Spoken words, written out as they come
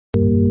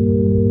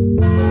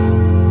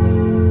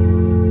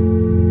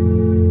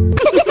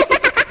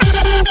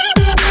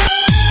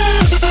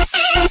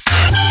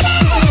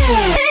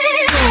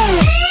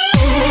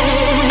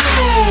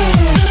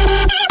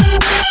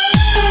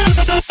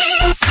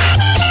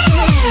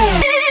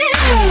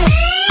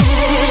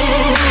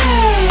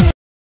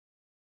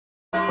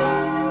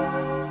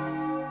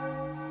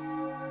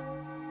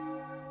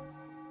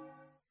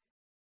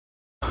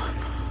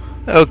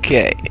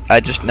Okay, I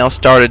just now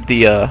started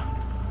the,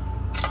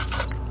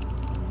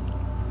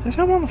 Is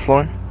someone on the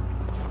floor?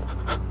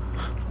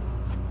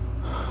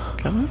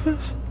 Can I move this?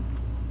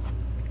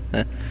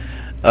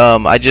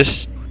 I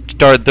just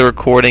started the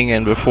recording,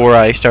 and before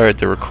I started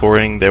the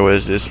recording, there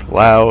was this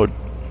loud,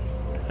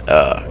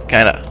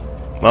 kind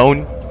of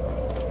moan.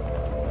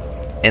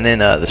 And then,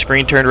 the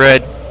screen turned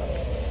red.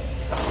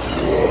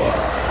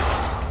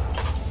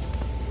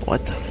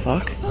 What the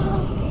fuck?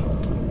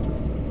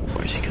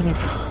 Where's he coming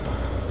from?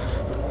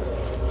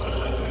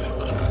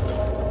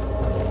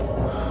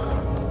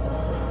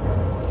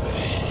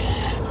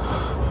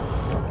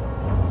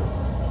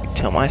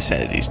 Tell my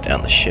sanity's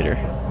down the shitter.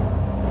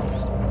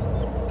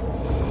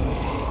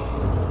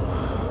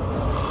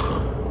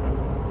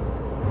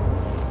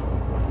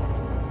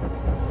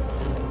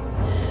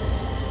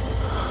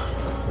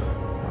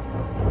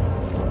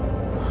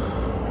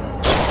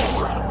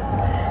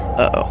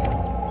 Uh-oh.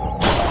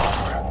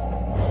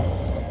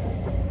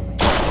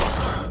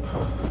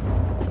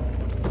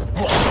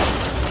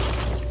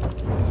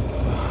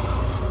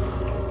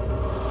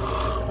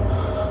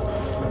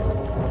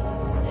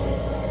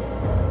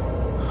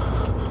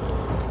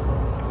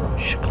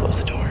 Should close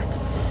the door.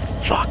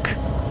 Fuck.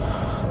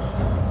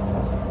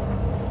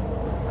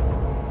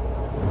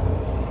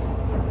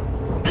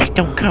 Please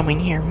don't come in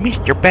here,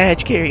 Mr. Bad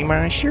Scary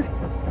Monster.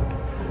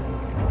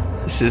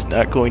 This is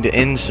not going to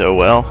end so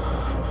well.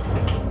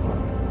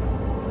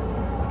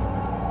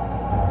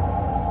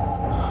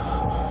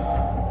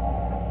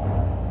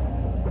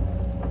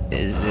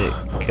 Is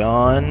it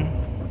gone?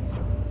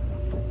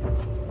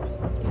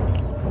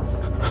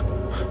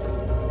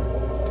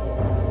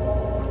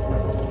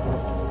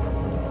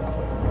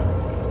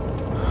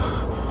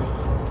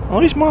 All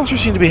these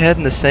monsters seem to be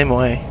heading the same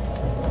way.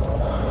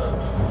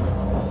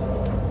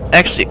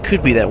 Actually, it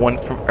could be that one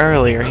from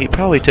earlier. He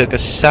probably took a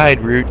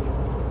side route.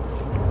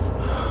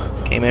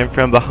 Came in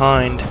from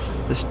behind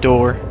this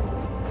door.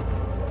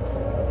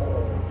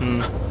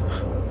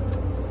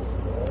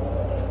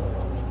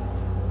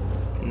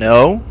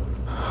 No?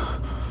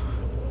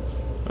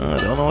 I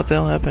don't know what the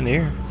hell happened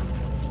here.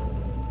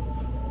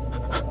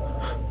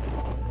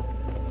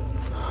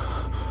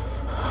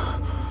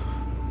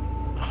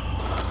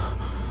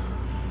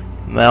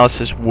 Mouse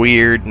is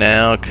weird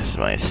now because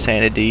my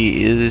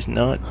sanity is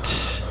not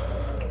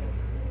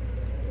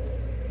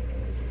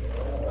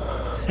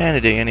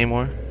sanity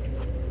anymore.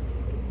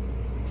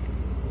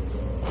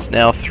 It's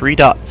now 3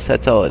 dots,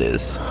 that's all it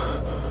is.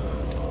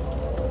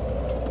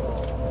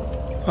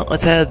 Well,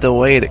 let's head the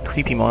way of the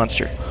creepy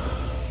monster.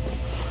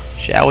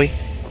 Shall we?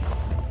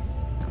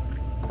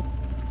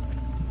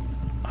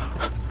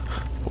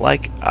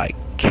 Like I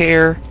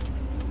care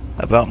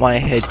about my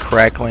head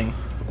crackling.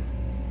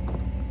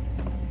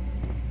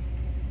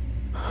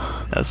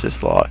 How's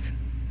this lock?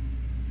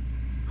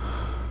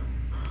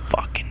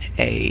 Fucking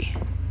A.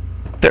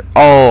 They're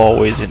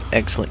always in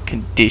excellent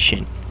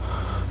condition.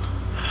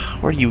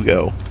 Where do you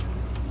go?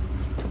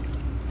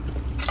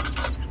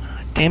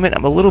 Damn it,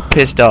 I'm a little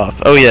pissed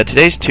off. Oh yeah,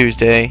 today's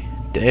Tuesday.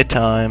 Day of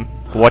time.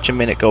 Watch a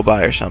minute go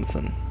by or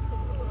something.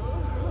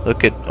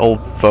 Look at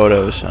old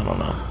photos. I don't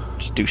know.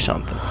 Just do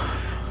something.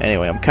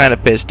 Anyway, I'm kind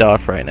of pissed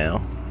off right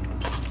now.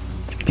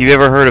 If you've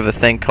ever heard of a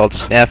thing called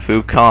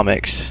Snafu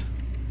Comics,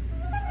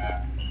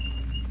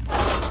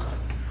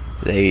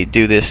 they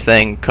do this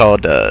thing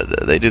called,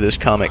 they do this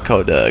comic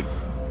called,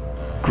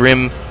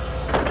 Grim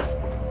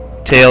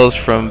Tales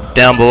from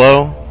Down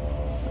Below,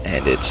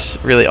 and it's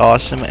really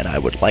awesome, and I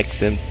would like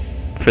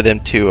for them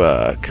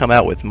to, come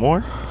out with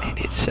more, and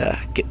it's,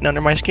 getting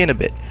under my skin a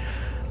bit.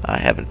 I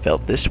haven't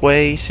felt this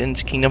way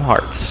since Kingdom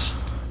Hearts.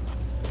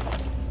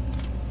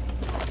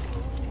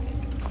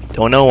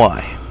 Don't know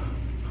why.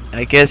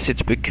 I guess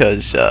it's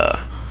because,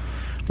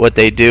 what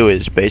they do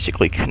is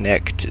basically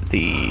connect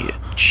the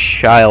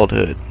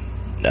childhood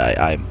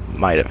I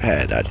might have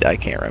had, I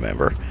can't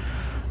remember,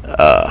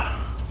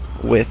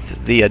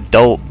 with the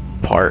adult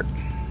part,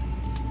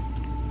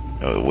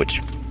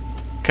 which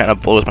kind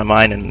of blows my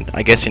mind and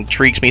I guess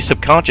intrigues me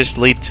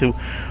subconsciously to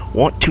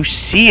want to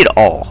see it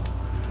all.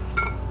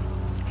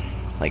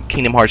 Like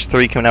Kingdom Hearts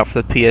 3 coming out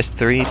for the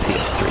PS3.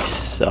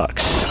 PS3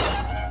 sucks.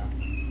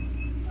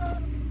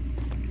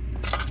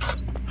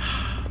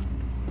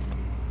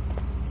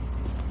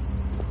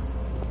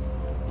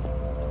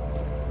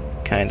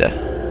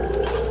 Kinda.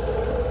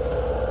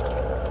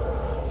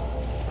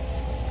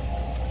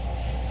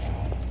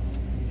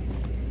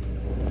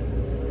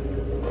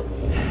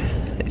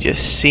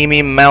 Just see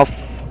me mouth.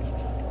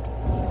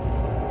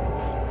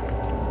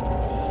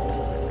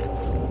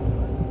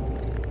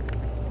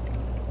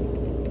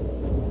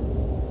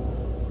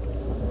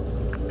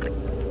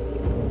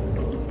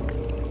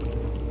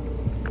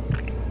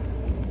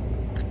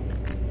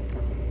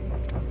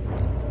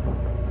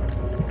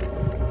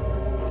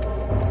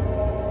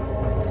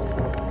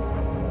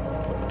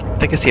 I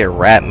think I see a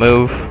rat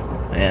move.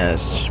 Yeah,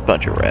 it's just a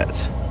bunch of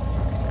rats.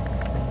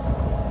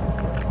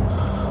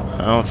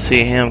 I don't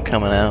see him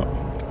coming out.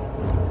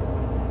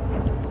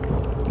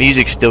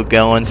 Music's still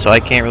going, so I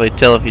can't really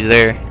tell if he's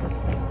there.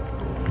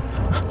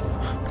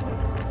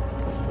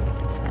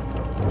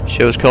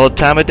 Show's called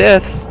Time of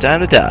Death, Time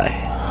to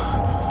Die.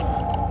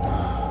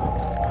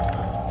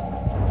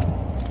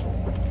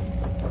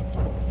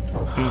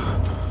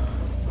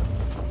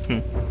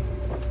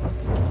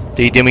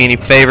 Do you do me any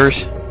favors?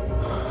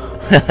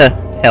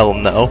 Hell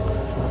no.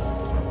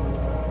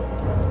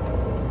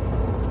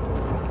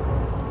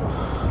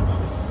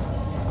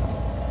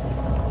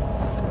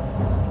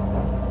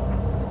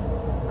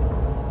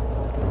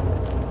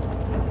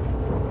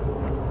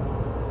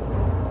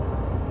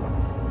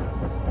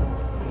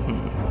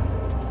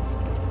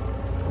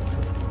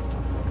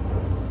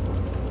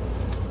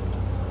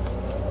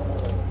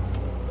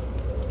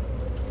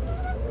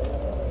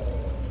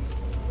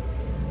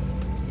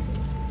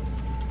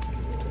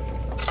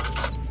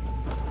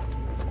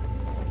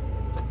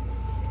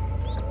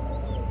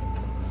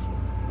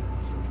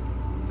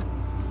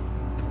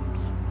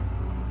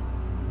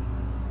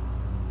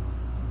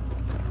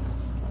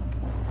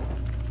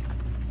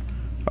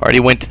 Already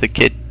went to the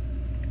kid.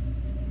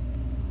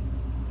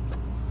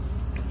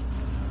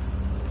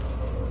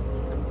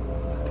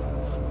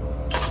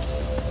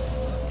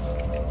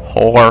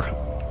 Whore.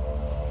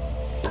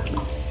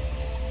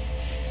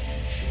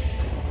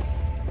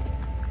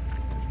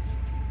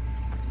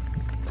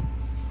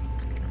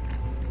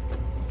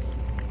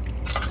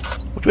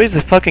 Which way's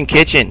the fucking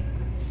kitchen?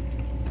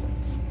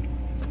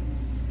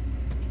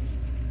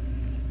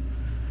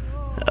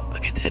 Oh,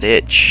 look at that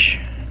itch.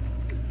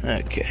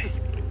 Okay.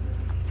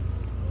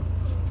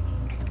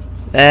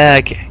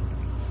 Okay.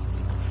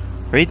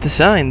 Read the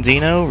signs,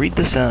 Zeno. Read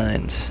the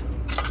signs.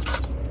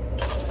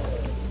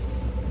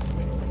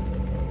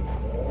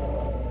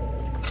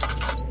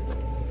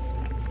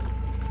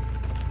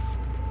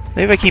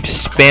 Maybe if I keep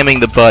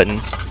spamming the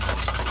button,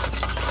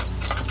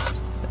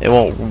 it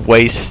won't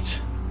waste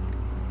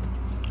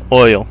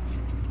oil.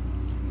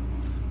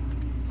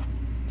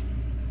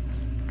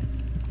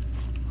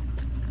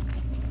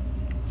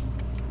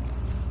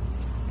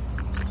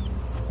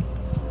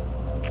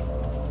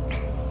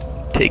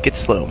 Take it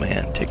slow,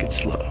 man. Take it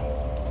slow.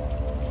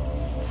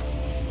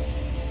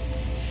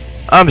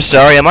 I'm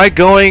sorry, am I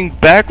going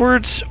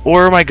backwards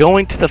or am I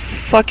going to the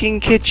fucking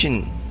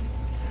kitchen?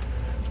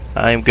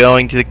 I'm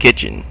going to the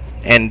kitchen.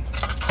 And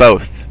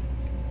both.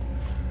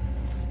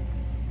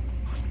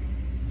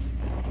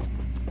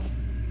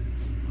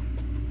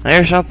 I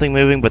hear something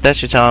moving, but that's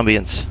just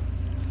ambience.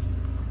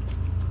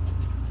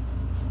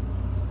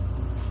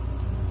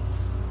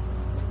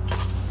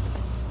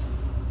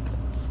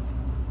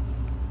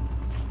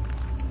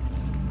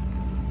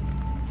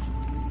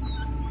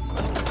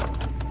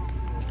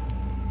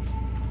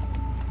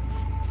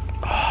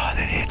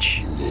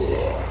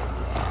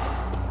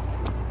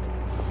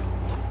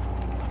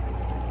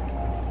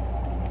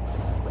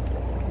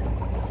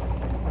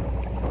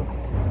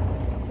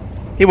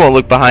 He won't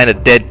look behind a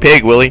dead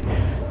pig, will he?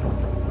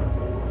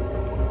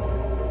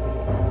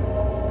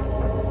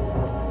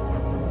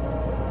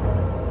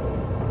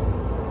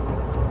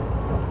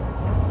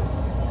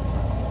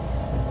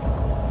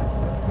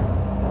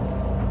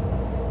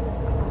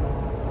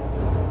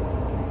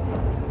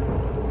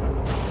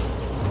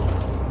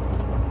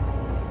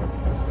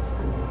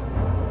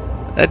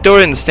 That door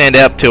didn't stand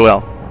up too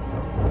well.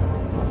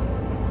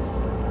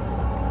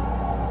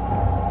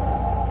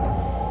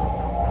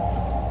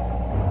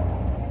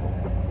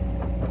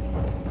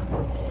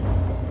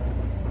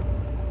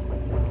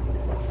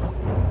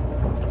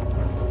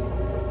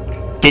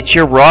 Get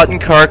your rotten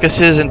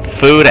carcasses and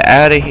food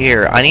out of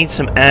here. I need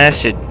some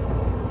acid.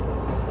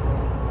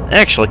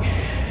 Actually,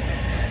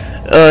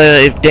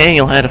 if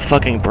Daniel had a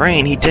fucking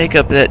brain, he'd take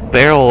up that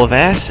barrel of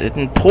acid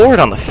and pour it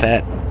on the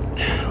faggot.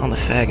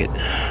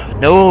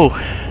 No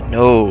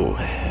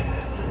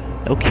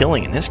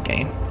killing in this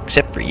game.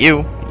 Except for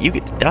you. You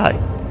get to die.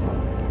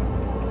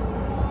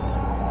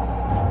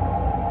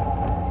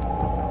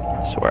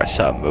 I swear I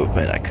saw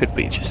movement. I could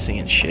be just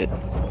seeing shit.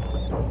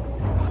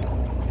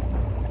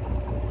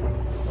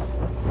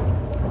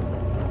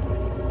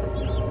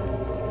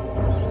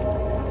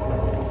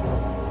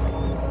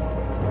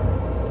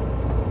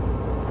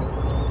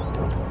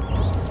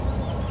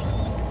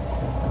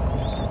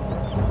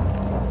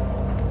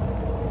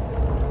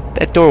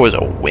 That door was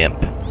a wimp.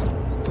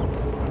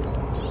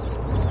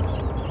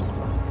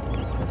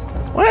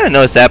 Why didn't I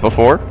notice that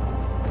before?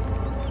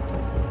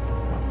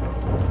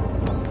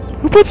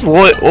 Who puts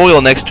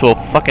oil next to a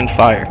fucking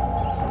fire?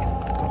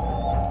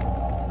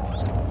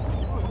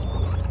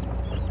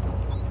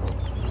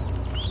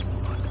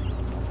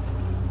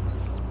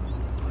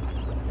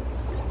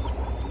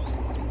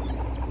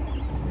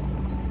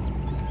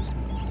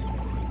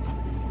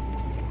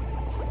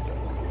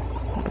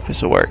 I wonder if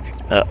this will work.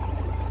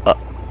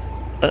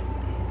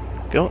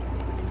 Go.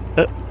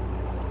 Oh,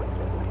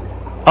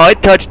 I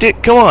touched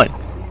it. Come on.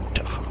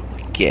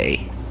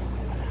 Okay.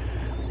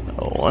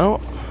 Oh well.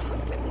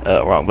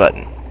 Wrong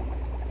button.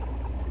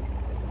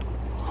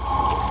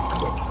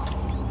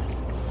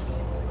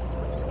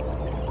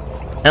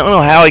 I don't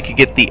know how I could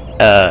get the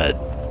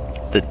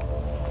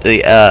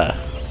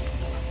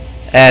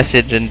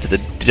acid into the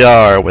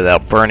jar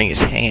without burning his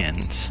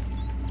hands.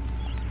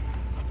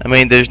 I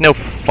mean, there's no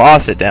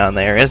faucet down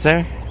there, is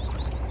there?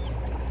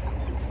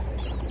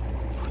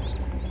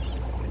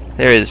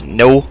 There is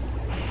no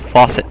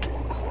faucet.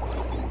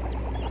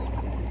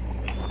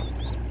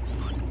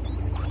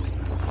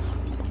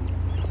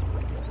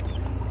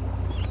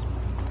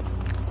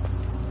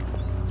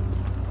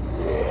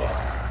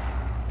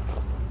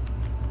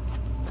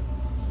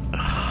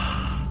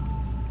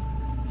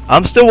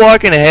 I'm still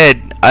walking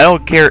ahead. I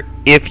don't care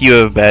if you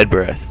have bad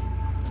breath.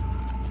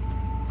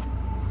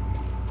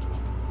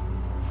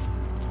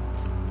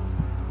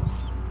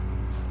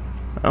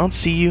 I don't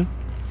see you.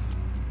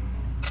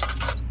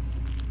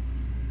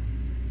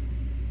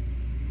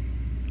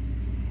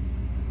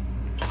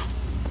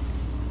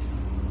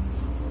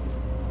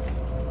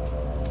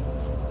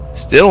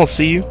 Still don't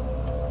see you,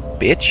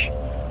 bitch.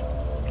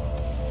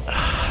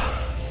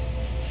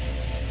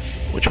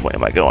 Which way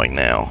am I going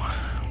now?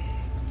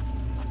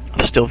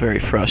 I'm still very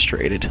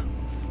frustrated.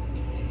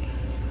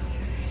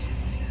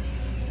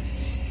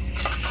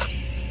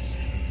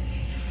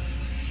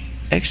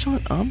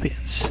 Excellent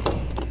ambience.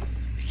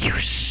 You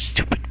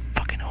stupid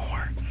fucking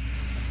whore.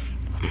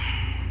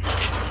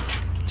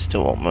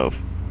 Still won't move.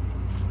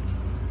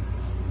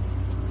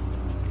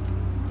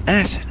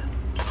 Acid.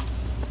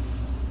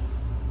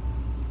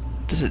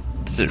 Does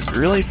it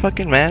really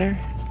fucking matter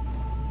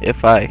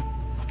if I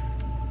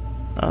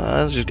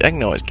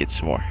can always get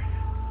some more.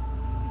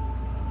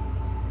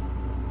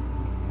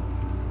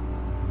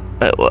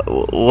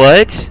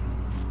 What?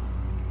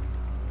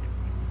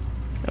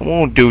 It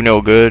won't do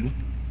no good.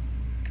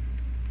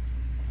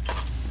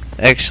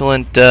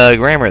 Excellent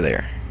grammar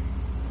there.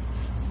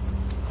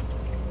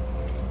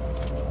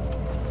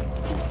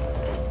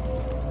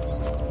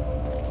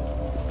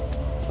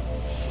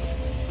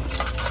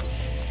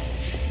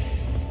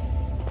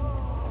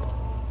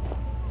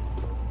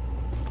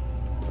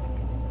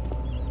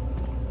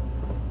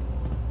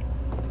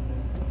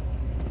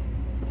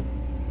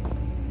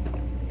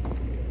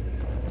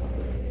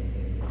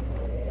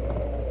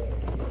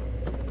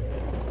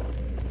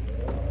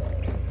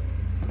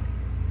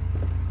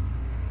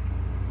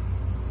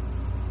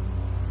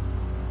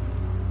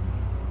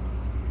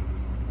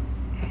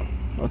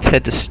 Let's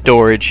head to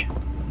storage.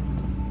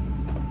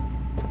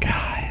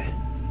 God.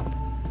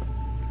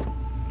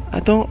 I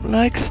don't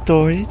like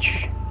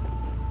storage.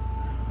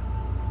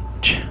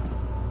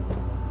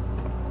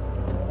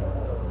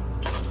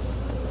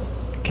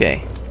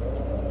 Okay.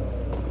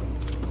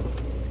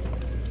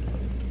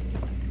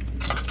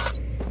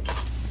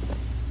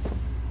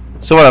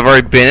 So what, I've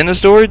already been in the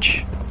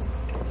storage?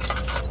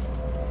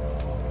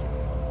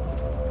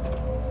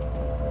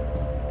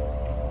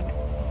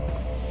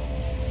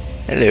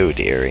 Hello,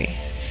 dearie.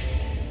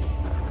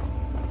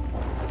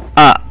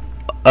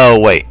 Oh,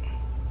 wait.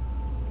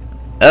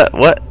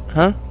 What?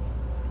 Huh?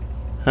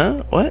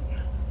 Huh? What?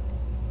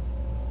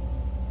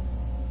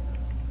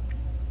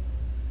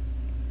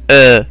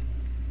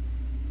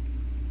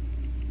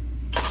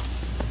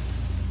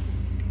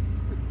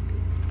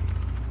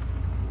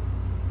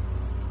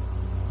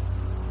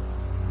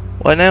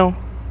 What now?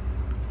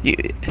 You...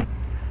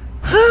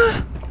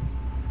 Huh?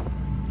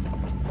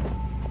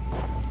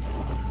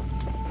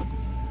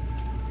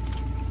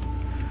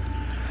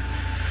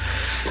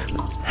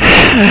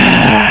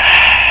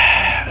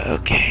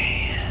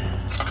 Okay.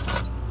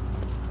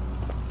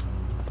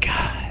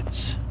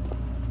 Gods.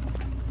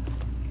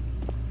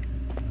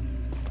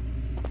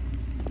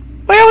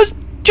 Wait, I was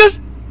just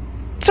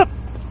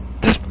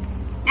this.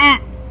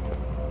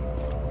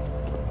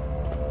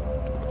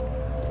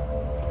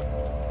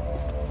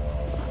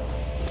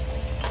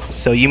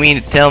 So you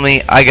mean to tell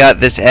me I got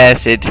this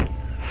acid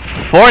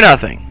for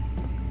nothing?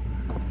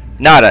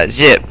 Nada,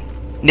 zip,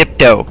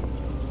 nipto.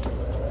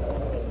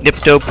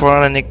 Nipto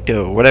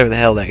Pronicto, whatever the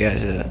hell that guy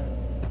said.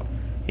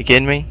 You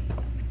kidding me?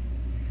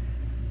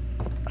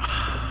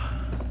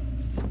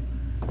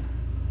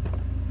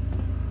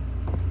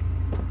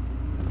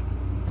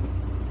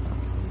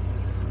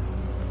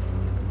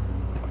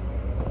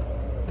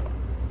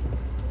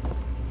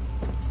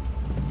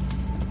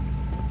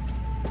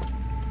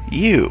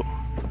 You.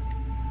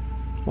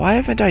 Why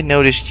haven't I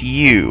noticed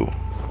you?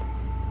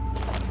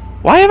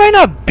 Why have I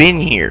not been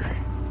here?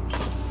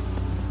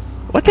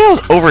 What the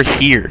hell's over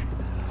here?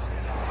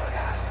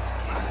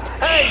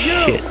 Hey,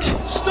 you!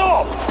 Shit.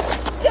 Stop!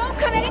 Don't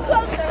come any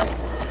closer.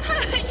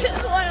 I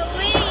just want to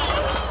leave.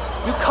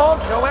 You can't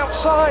go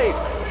outside.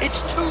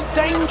 It's too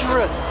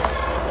dangerous.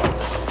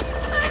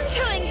 I'm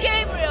telling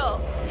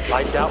Gabriel.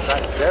 I doubt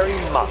that very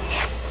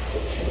much.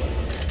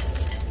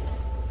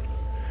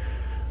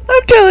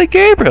 I'm telling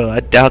Gabriel, I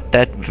doubt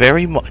that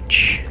very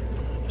much.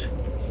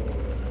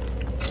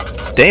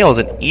 Dale's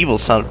an evil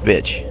son of a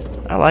bitch.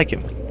 I like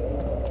him.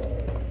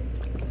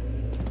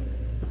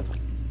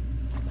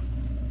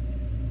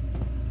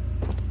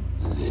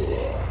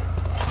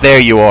 There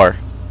you are.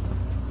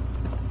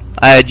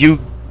 I had you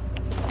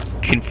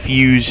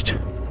confused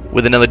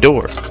with another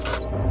door.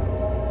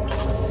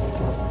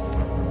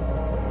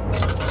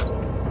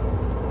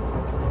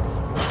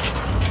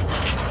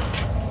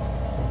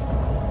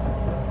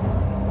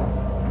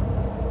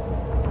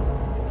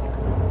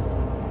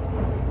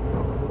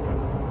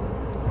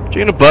 You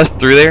gonna bust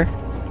through there?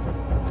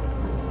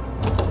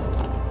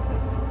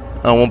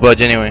 Oh, it won't budge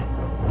anyway.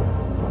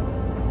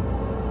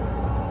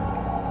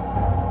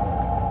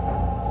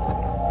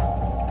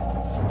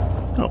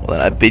 Oh, well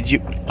then I bid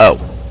you. Oh.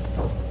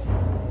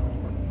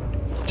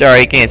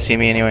 Sorry, he can't see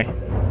me anyway.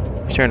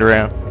 He's turned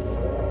around.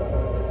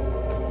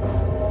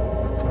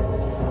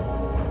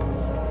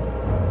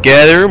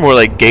 Gather, more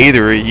like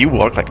gatherer. You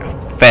walk like a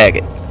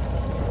faggot.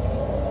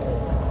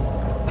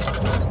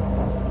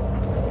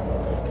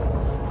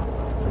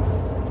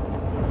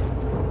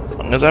 As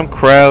long as I'm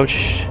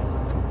crouched,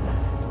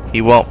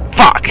 he won't.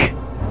 Fuck!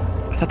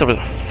 I thought there was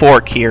a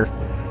fork here.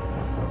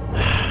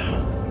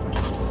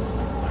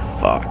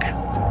 Fuck.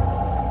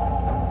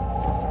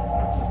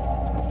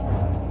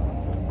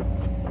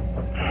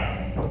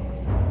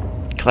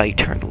 Glad he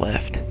turned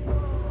left.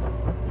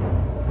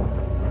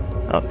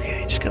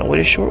 Okay, just gonna wait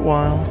a short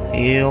while.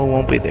 He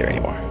won't be there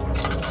anymore.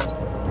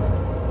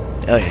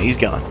 Oh yeah, he's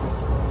gone.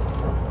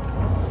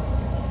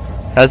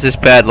 How's this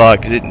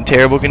padlock? Is it in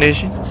terrible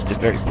condition? It's in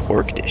very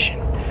poor condition.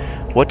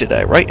 What did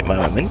I write in my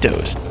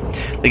mementos?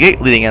 The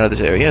gate leading out of this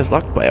area is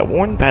locked by a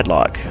worn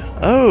padlock.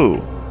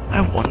 Oh,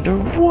 I wonder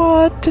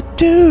what to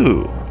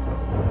do.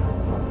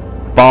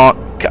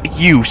 Bonk.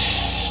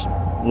 Use.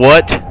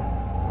 What?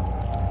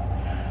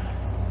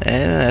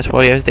 And that's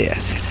why he has the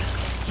acid.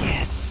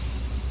 Yes.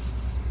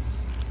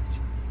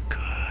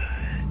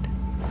 Good.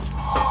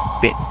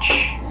 Bitch.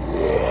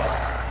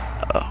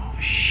 Oh,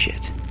 shit.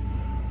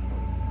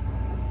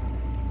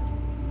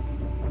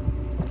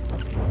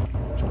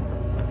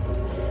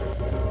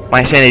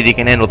 My sanity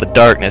can handle the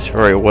darkness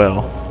very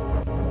well.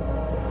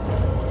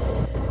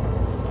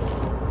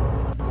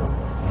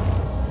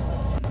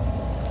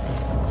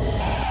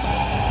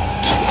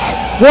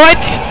 What?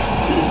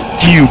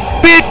 You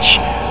bitch!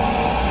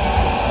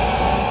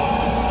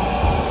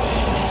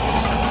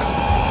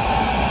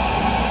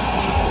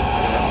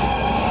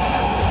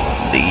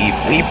 Leave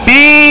me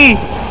be!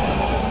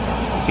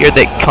 Hear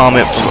that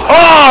comment from—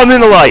 oh, I'm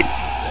in the light!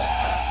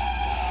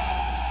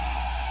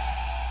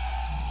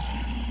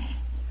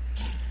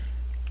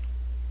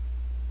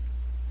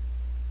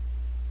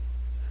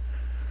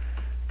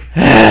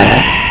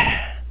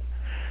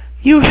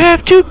 You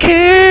have to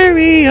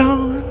carry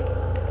on.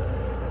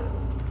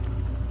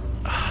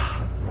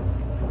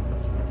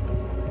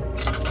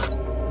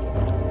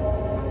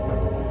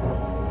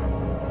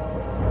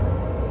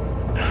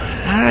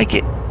 How did I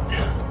get—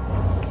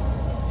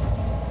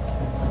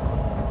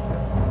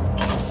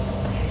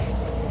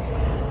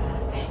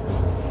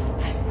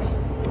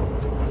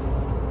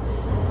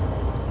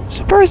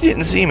 surprised he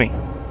didn't see me.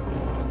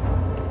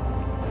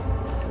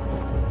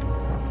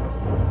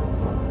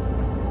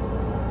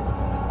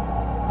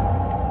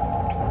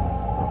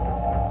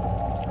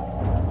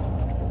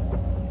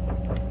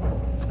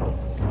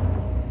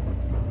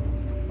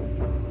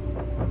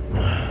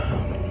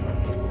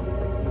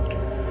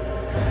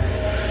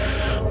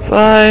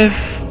 Five,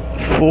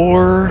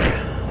 4,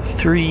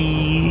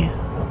 3,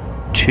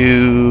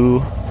 2,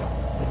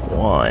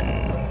 1,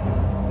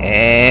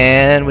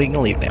 and we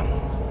can leave now.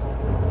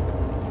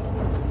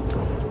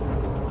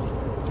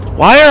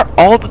 Why are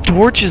all the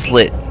torches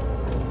lit?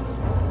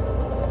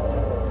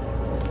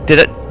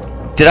 Did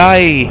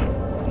I?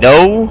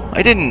 No,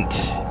 I didn't.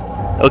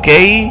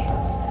 Okay.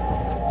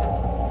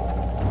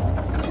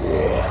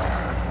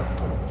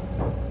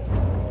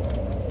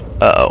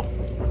 Uh-oh.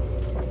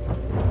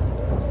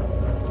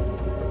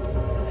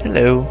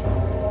 Hello.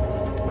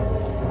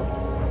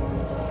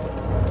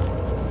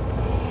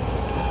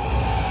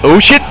 Oh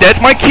shit, that's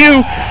my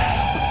cue!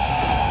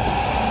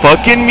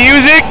 Fucking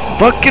music!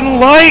 Fucking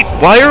light!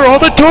 Why are all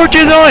the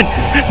torches on?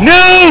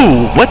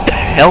 No! What the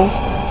hell?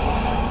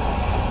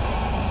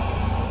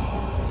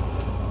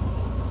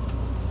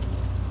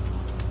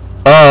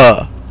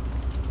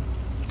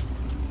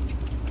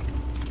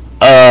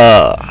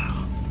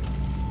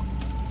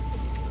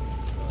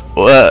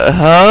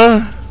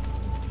 Huh?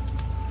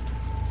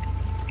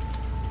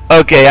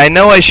 Okay, I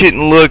know I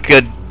shouldn't look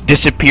a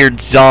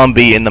disappeared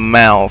zombie in the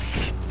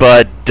mouth,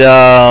 but,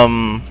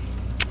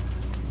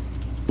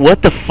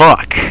 what the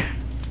fuck?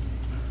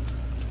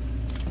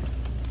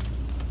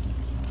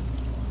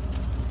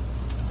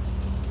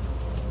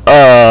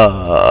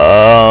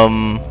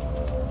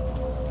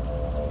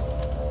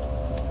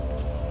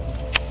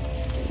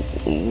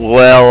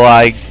 Well,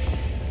 I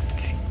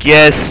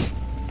guess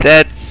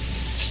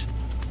that's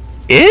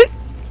it?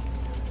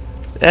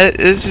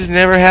 This has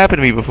never happened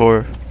to me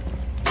before.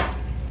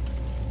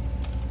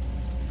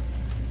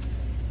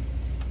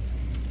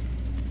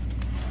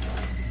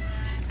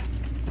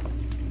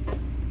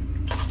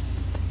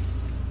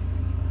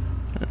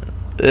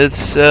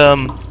 It's,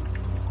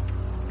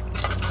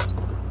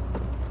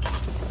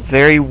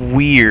 very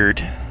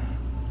weird.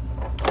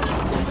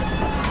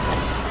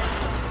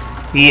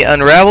 He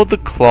unraveled the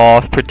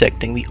cloth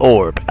protecting the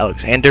orb.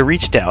 Alexander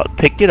reached out,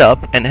 picked it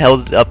up, and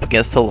held it up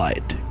against the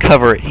light.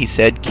 Cover it, he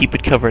said. Keep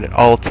it covered at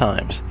all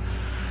times.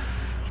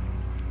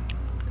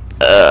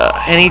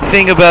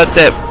 Anything about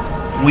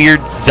that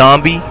weird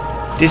zombie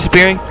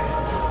disappearing?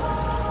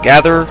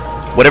 Gatherer?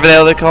 Whatever the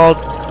hell they're called?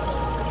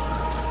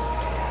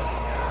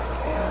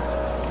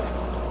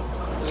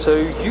 So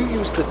you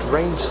used the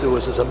drain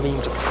sewers as a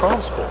means of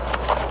transport?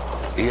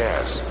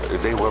 Yes,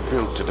 they were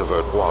built to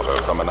divert water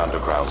from an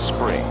underground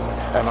spring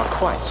and are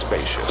quite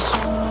spacious.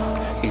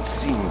 It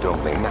seemed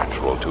only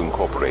natural to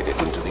incorporate it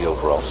into the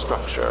overall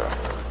structure.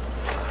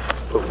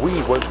 But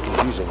we won't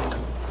be using it.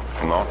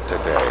 Not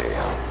today.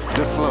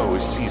 The flow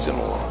is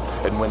seasonal,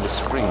 and when the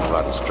spring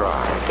runs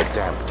dry, the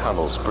damp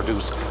tunnels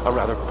produce a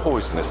rather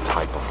poisonous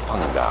type of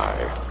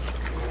fungi.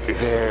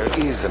 There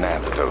is an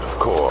antidote, of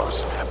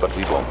course, but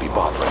we won't be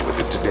bothering with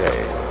it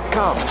today.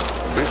 Come,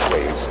 this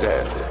way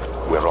instead.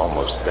 We're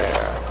almost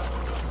there.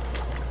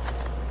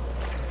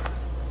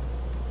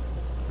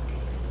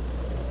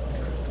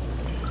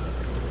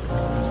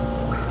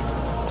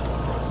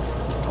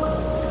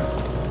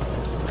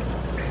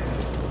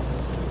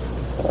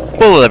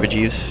 Full of leverage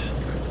use.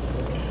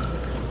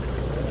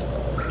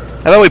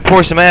 How about we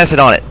pour some acid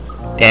on it?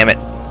 Damn it.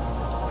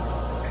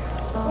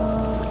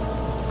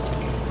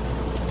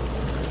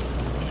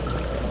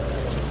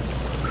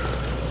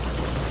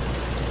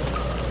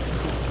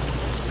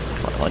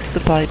 Come on, onto the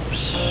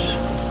pipes.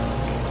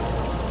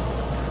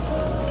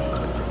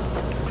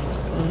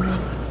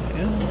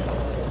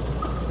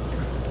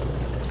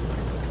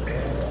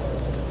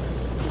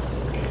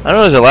 I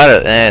know there's a lot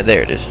of...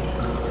 there it is.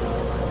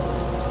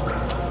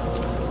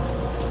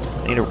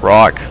 Need a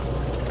rock.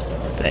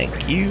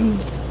 Thank you.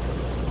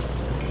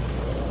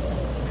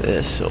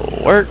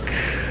 This'll work.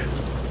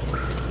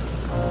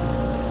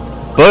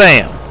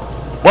 Bam!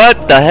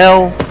 What the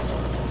hell?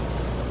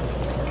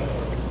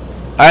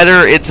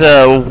 Either it's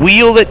a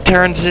wheel that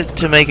turns it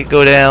to make it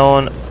go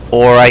down,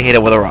 or I hit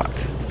it with a rock.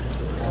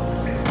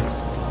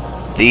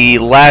 The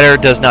latter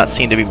does not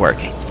seem to be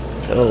working.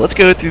 So let's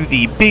go through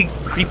the big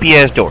creepy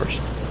ass doors.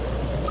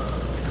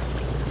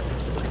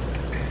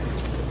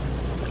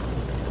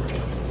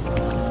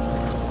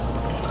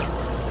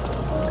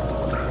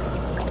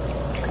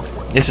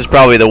 This is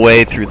probably the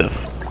way through the...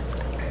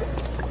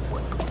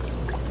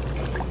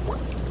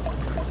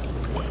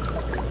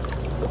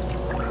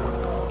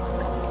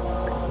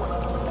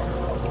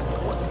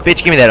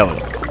 Bitch, give me that oil.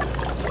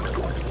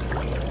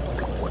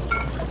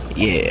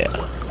 Yeah.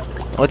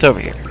 What's over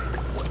here?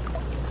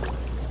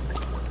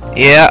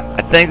 Yeah,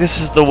 I think this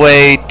is the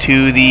way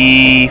to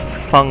the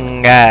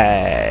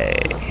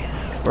fungi.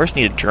 First,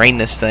 need to drain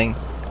this thing.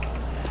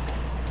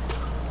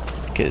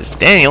 Because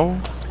Daniel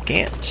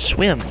can't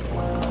swim.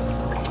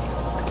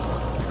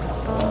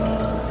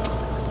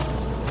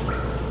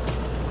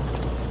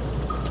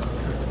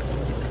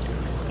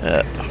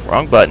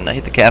 Wrong button. I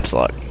hit the caps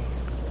lock.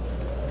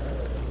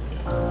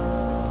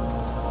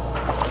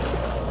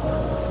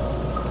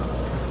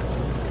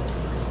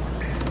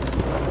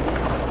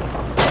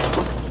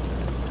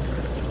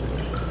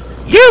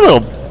 You're a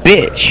little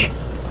bitch.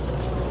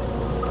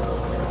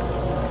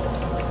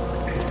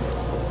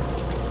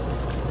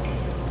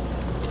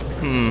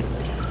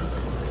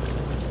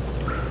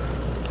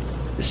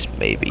 This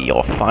may be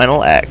your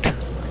final act.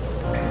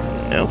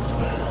 Nope.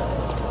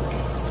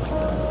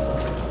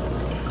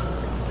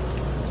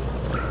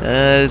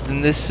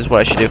 Then this is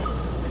what I should do.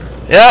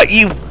 Yeah,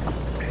 you.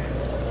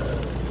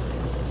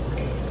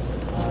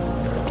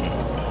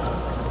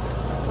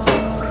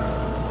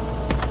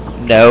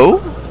 No.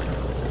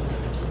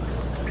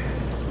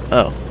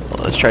 Oh, well,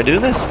 let's try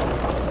doing this.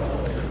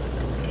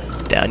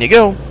 Down you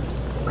go.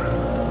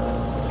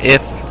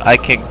 If I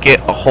can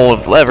get a hold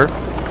of the lever.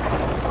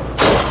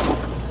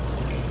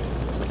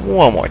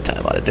 One more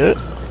time, I'll do it.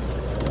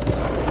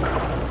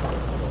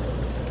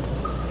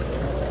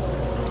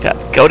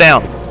 Got go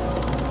down.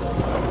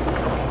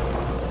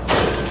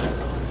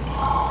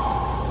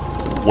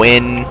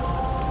 Win.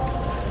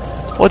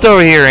 What's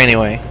over here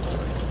anyway?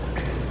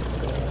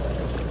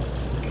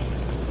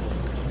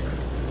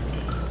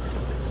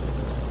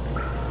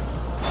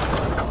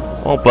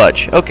 Won't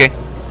budge. Okay.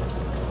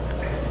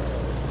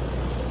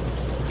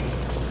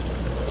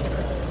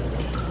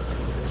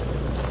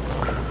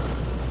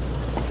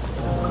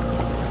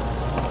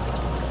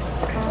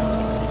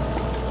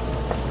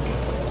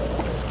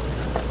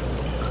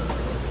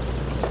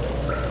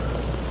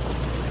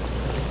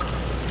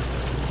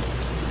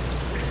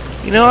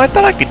 You know, I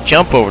thought I could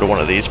jump over to one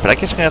of these, but I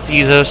guess I'm gonna have to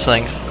use those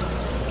things.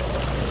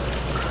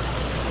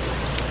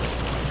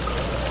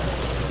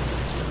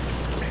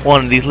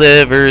 One of these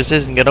levers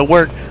isn't gonna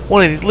work.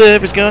 One of these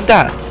levers gonna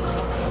die.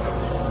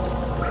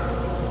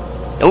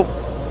 Oh,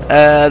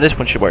 this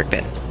one should work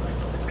then.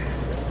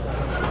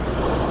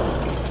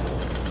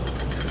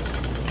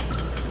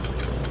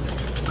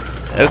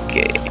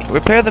 Okay,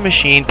 repair the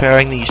machine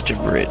powering the eastern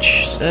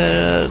bridge.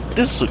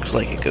 This looks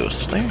like it goes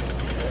to there.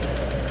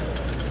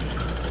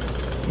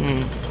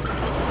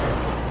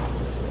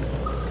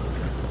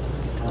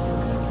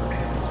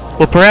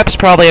 We'll perhaps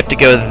probably have to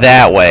go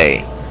that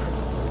way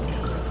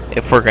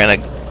if we're gonna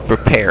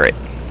repair it.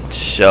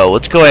 So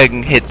let's go ahead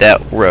and hit that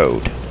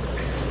road.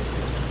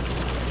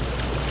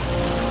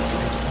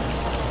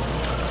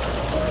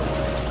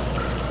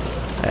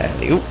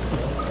 Alley-oop.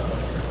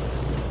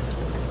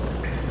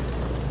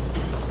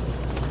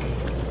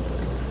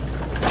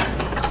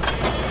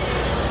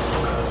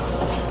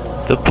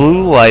 The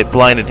blue light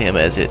blinded him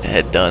as it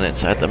had done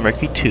inside the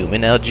murky tomb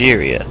in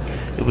Algeria.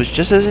 It was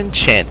just as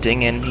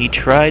enchanting, and he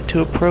tried to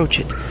approach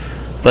it,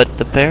 but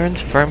the Baron's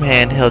firm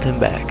hand held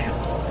him back.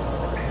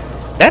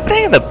 That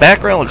thing in the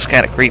background looks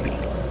kind of creepy.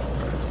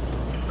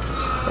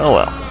 Oh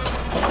well.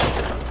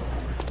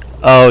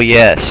 Oh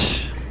yes.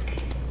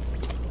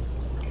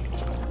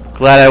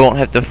 Glad I won't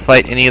have to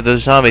fight any of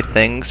those zombie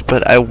things,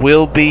 but I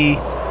will be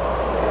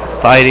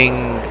fighting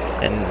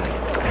an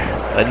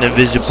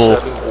invisible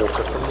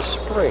Water from the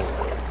spring.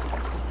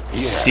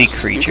 Yes, sea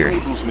creature. It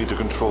enables me to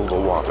control the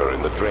water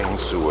in the drain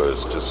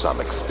sewers to some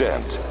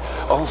extent.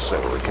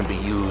 Also, it can be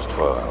used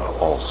for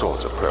all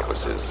sorts of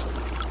purposes.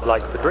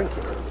 Like for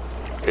drinking.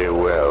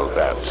 Well,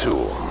 that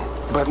too.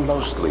 But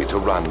mostly to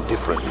run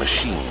different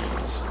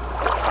machines.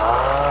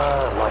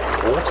 Ah,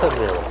 like water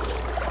mills.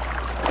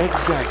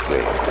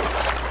 Exactly.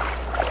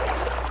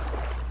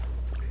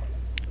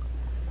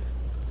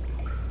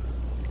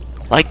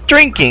 Like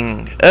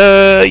drinking.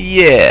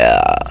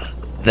 Yeah.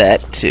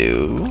 That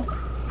too.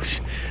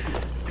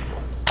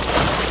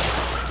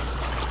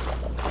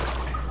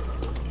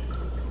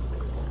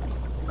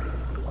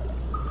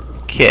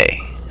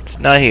 Okay. It's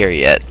not here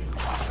yet.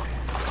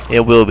 It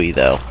will be,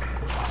 though.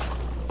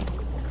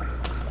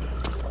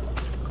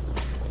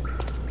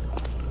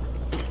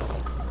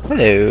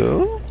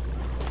 Hello?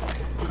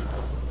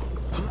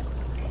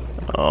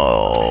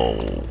 Oh.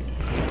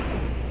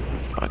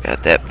 I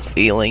got that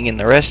feeling in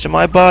the rest of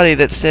my body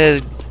that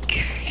says,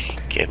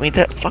 give me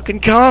that fucking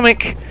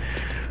comic.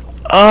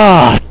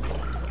 Ah,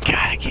 God,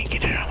 I can't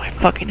get it out of my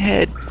fucking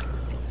head.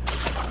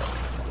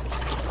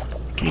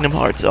 Kingdom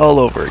Hearts all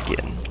over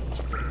again.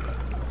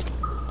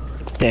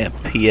 Damn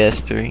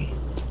PS3.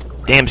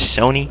 Damn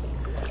Sony.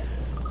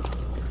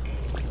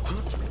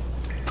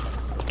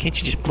 Can't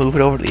you just move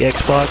it over to the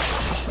Xbox?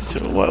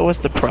 What's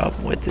the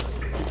problem with it?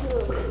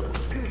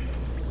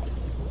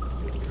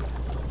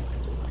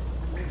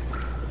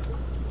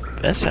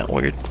 That sounds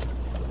weird.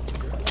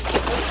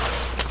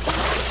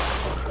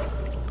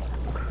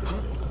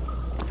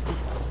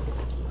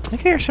 I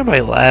hear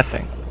somebody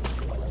laughing.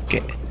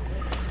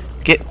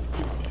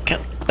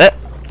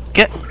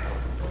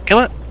 Come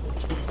on.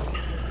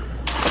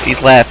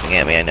 He's laughing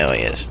at me, I know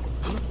he is.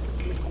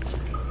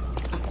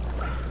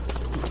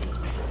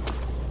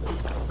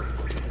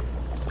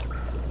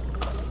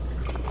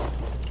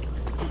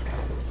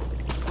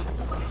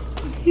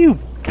 You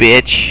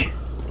bitch.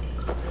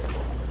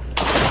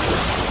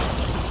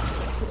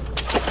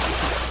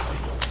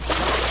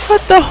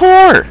 What the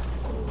whore?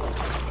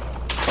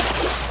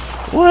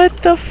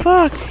 What the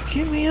fuck?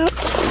 Give me up.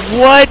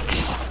 What?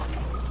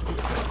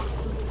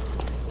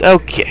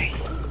 Okay.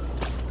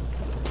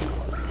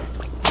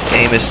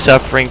 Game is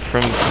suffering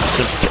from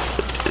some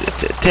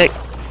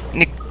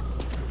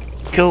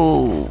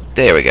technical...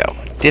 There we go.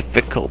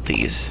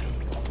 Difficulties.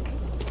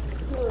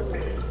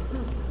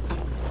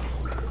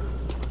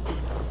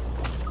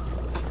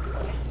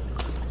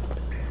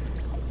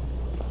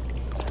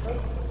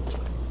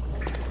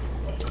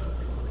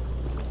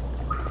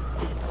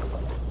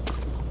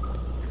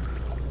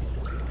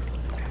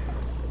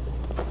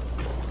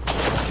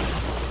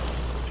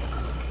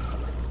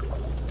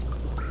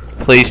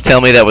 Please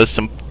tell me that was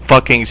some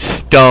fucking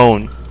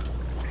stone.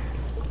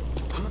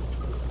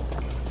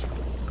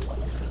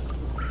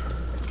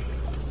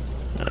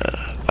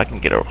 If I can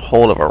get a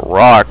hold of a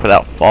rock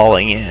without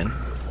falling in.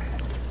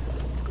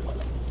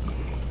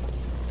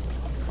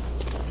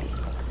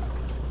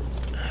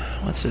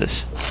 What's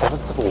this?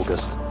 7th of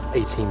August,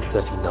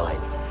 1839.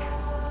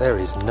 There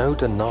is no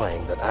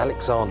denying that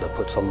Alexander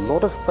puts a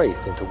lot of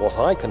faith into what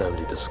I can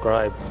only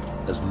describe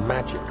as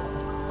magic.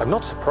 I'm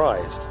not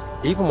surprised.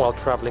 Even while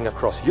traveling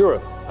across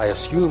Europe, I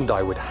assumed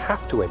I would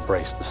have to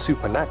embrace the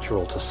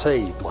supernatural to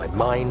save my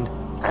mind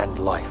and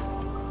life.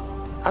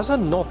 As a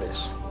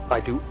novice, I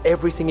do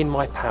everything in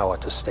my power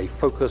to stay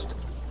focused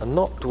and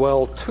not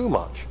dwell too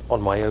much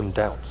on my own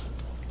doubts.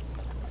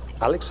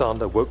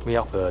 Alexander woke me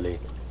up early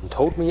and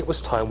told me it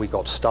was time we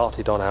got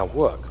started on our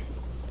work.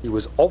 He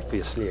was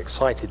obviously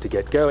excited to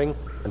get going,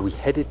 and we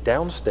headed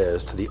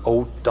downstairs to the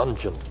old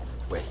dungeon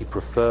where he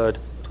preferred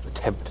to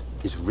attempt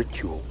his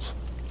rituals.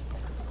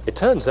 It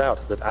turns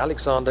out that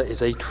Alexander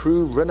is a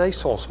true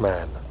Renaissance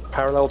man,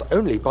 paralleled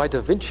only by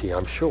Da Vinci,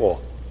 I'm sure.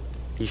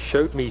 He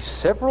showed me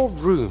several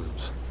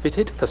rooms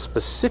fitted for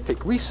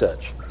specific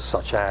research,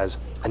 such as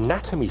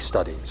anatomy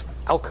studies,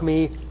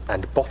 alchemy,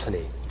 and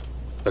botany.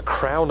 The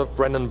crown of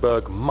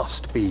Brennenburg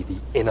must be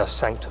the inner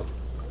sanctum,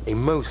 a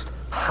most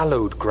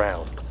hallowed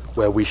ground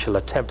where we shall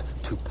attempt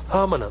to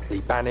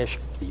permanently banish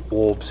the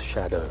orb's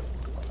shadow.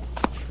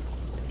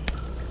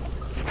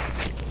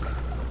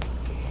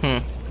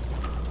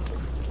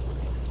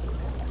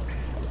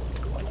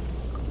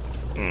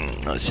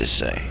 Let's just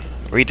say,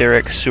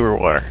 redirect sewer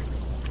water.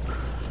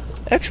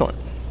 Excellent.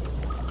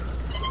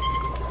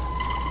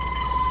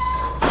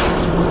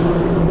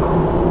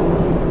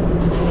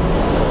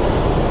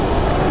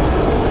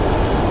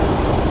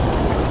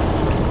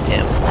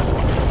 Damn.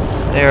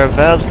 There are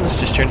valves in this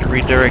cistern to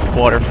redirect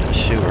water from the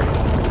sewer.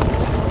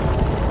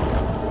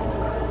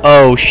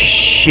 Oh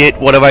shit,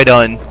 what have I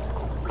done?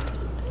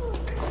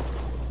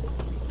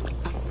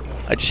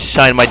 I just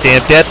signed my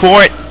damn death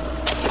warrant.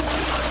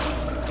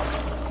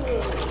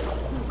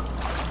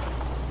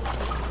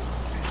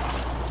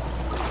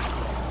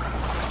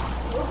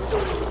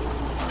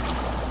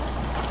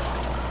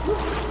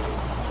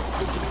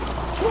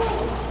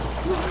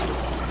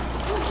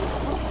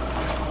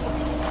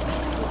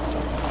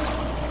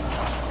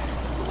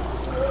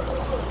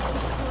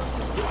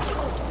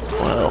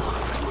 Well,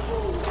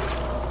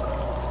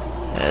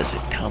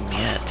 hasn't come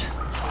yet,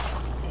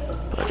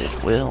 but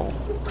it will.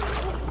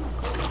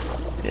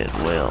 It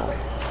will.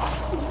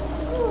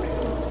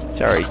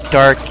 It's already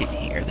dark in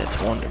here.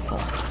 That's wonderful.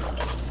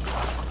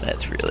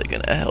 That's really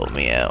gonna help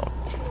me out.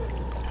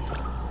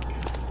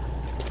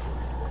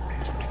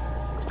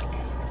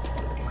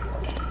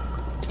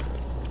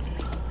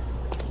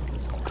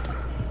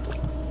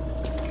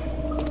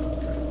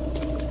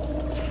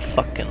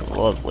 Fucking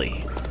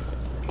lovely.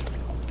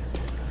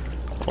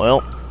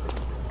 Well,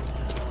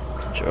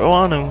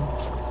 Tho'adu.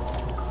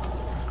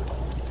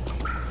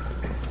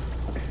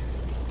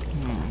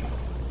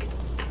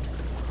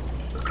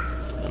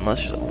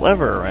 Unless there's a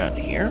lever around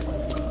here,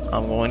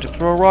 I'm going to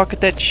throw a rock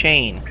at that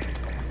chain.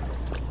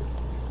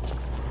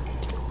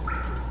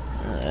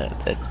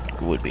 That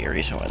would be a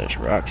reason why there's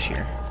rocks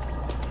here.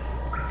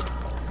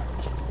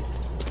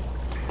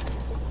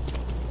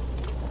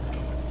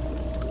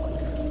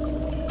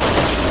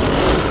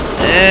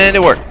 And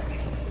it worked.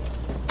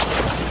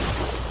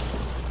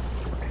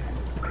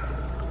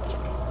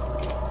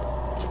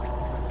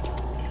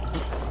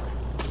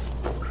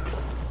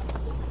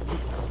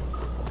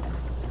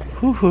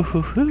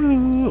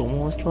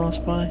 Almost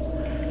lost my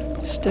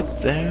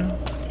step there.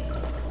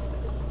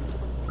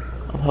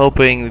 I'm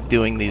hoping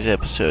doing these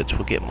episodes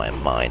will get my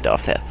mind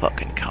off that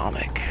fucking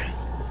comic.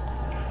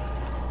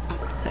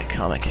 That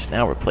comic has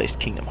now replaced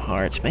Kingdom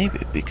Hearts,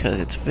 maybe because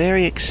it's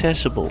very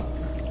accessible.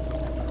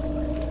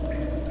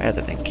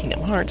 Rather than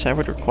Kingdom Hearts, I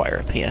would require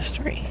a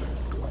PS3.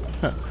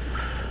 Huh.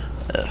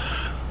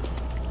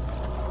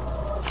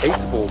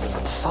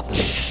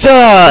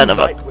 Son of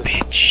a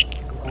bitch!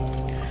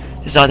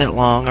 It's not that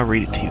long, I'll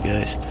read it to you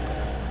guys.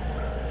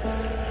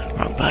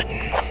 Wrong button.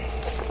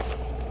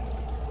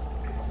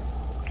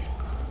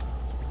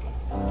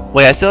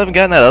 Wait, I still haven't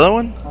gotten that other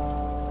one?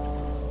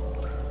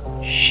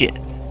 Shit.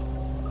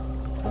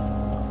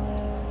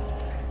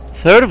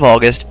 3rd of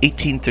August,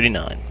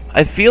 1839.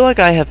 I feel like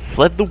I have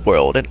fled the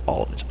world and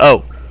all of its...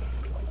 Oh,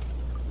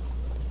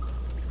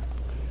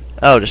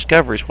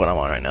 Discovery's what I'm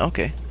on right now,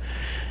 okay.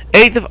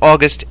 8th of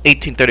August,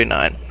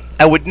 1839.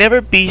 I would never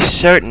be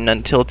certain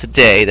until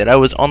today that I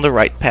was on the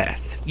right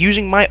path.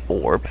 Using my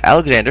orb,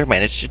 Alexander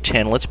managed to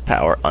channel its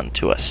power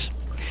unto us.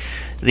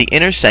 The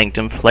inner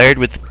sanctum flared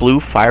with blue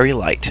fiery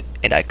light,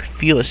 and I could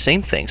feel the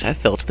same things I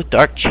felt in the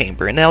dark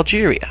chamber in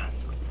Algeria.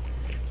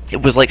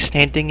 It was like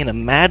standing in a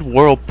mad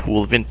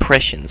whirlpool of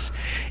impressions.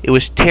 It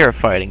was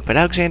terrifying, but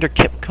Alexander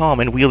kept calm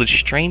and wielded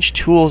strange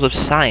tools of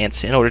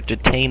science in order to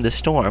tame the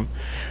storm.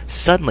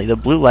 Suddenly, the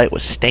blue light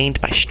was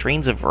stained by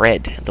strains of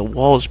red, and the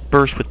walls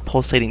burst with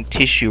pulsating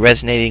tissue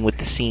resonating with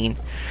the scene.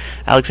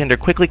 Alexander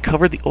quickly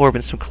covered the orb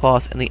in some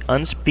cloth, and the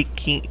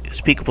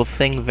unspeakable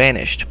thing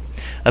vanished.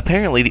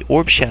 Apparently, the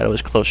orb shadow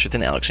was closer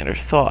than Alexander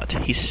thought.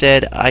 He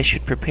said I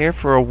should prepare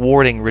for a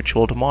warding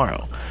ritual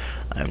tomorrow.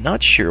 I'm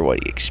not sure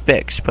what he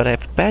expects, but I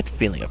have a bad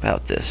feeling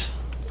about this.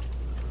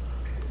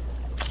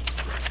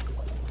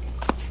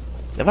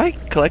 Have I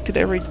collected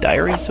every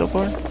diary so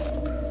far?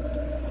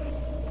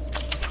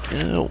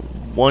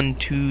 1,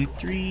 2,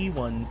 3,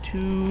 1,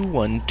 2,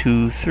 1,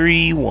 2,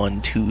 3,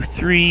 1, 2,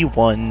 3,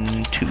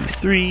 1, 2,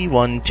 3,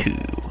 1, 2.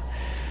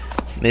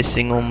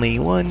 Missing only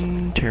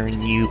one.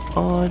 Turn you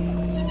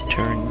on.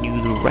 Turn you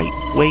the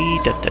right way.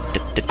 Da da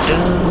da da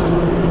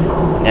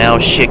da. Now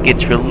shit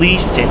gets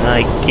released and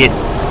I get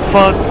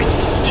fucked.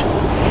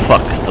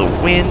 Fuck the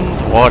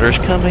wind. Water's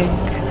coming.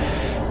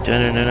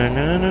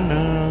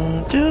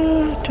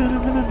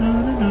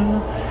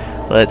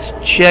 Let's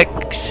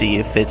check. See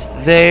if it's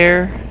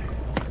there.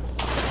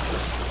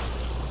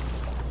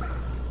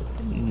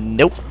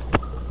 Nope.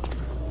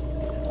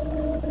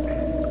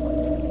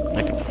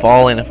 I could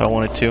fall in if I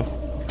wanted to,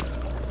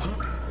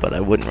 but I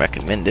wouldn't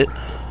recommend it.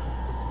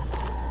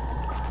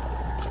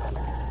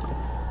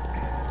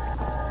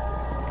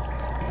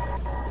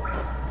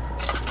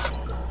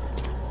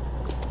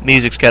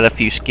 Music's got a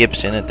few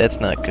skips in it, that's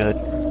not good.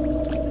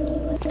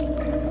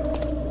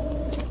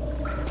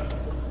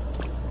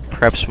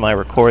 Perhaps my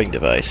recording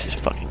device is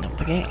fucking up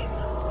the game.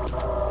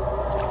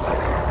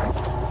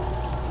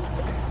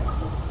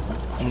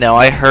 No,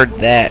 I heard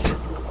that.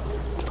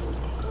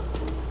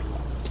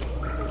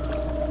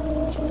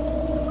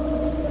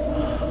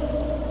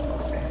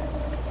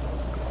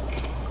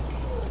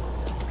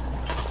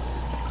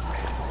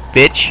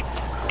 Bitch,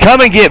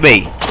 come and get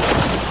me!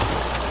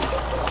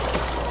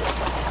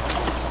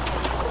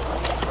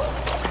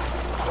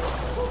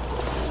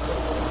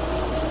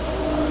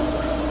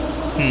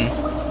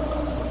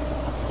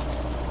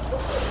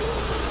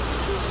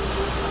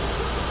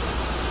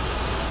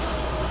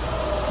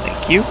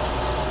 Thank you.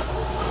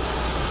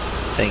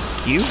 Thank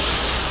you.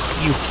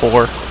 You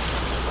whore.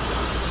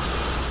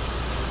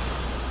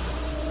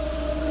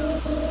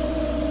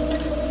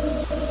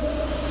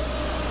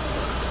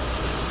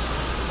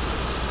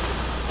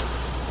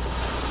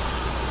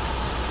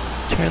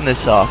 Fend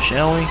this off,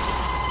 shall we?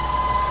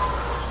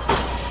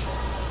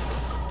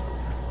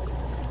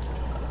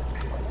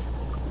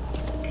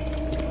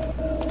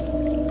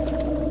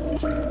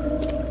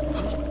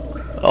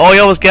 Oh, he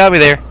almost got me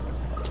there.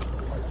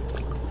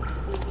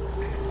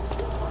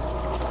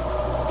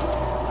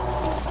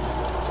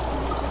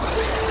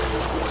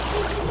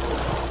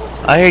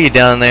 I hear you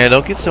down there.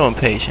 Don't get so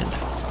impatient,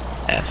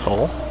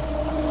 asshole.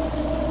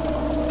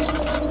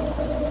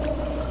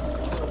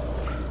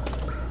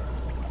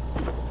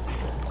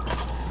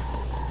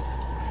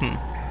 Hmm.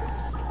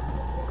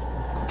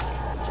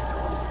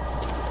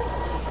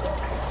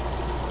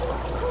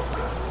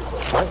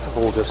 9th of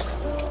August,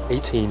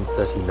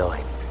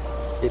 1839.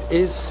 It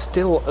is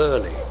still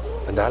early,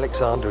 and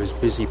Alexander is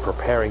busy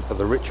preparing for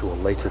the ritual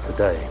later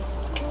today.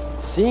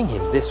 Seeing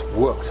him this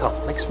worked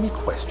up makes me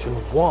question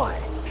why.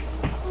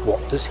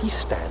 What does he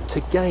stand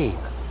to gain?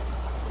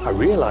 I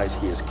realize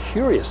he is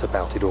curious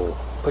about it all,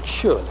 but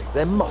surely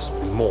there must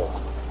be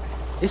more.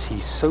 Is he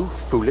so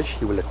foolish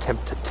he will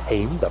attempt to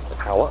tame the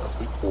power of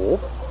the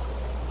orb?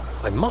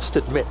 I must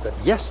admit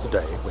that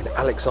yesterday, when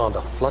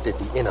Alexander flooded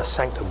the inner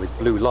sanctum with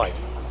blue light,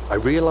 I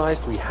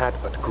realized we had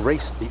but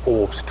graced the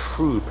orb's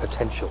true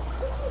potential.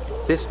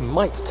 This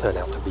might turn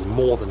out to be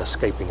more than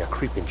escaping a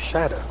creeping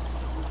shadow.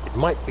 It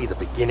might be the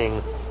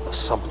beginning of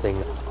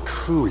something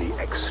truly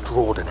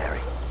extraordinary.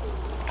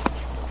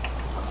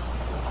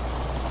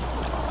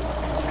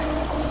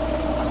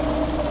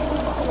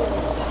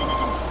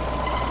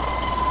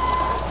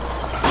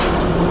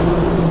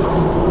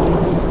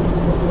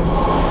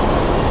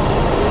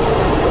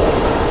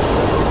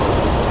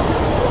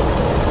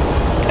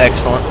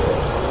 Excellent.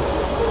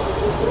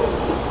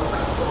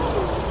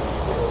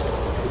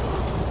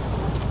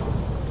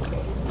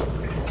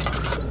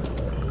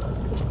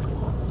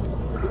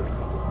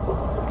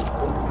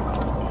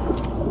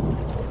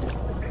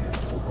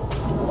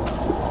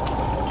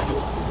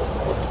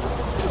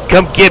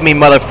 Come get me,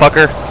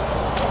 motherfucker.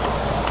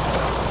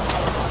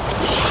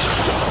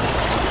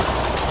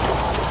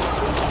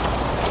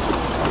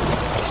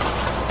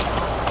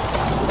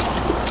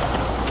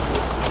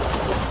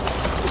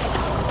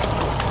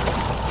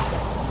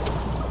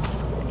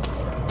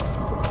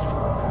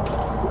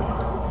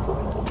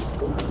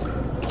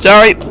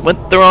 Sorry,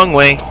 went the wrong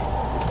way.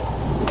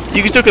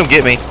 You can still come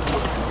get me.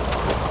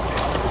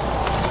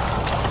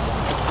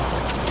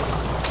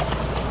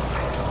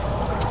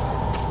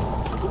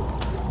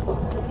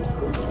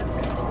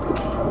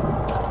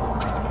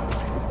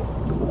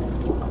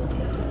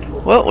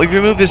 Well, we've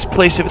removed this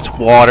place of its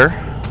water,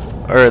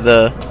 or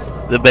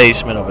the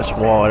basement of its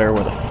water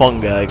where the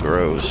fungi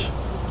grows.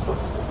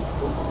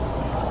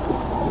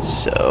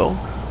 So,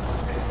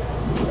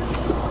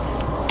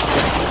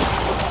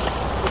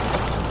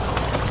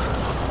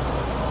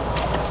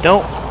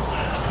 don't.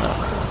 No.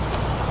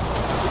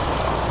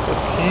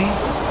 Okay.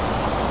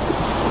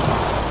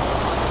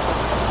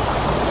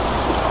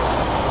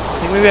 I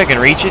think maybe I can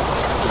reach it.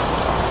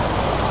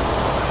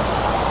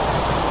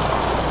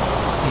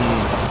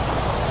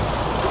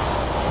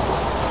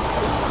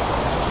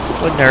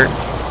 Wouldn't hurt.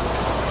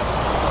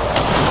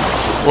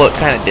 Well, it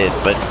kind of did,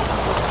 but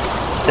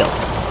still.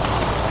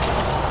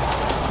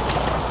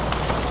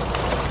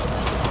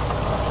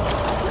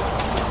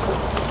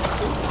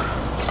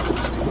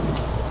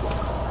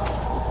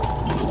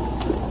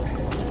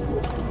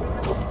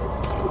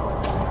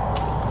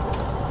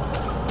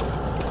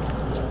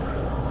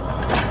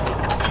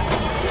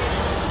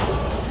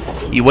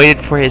 He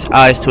waited for his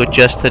eyes to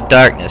adjust to the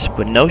darkness,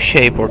 but no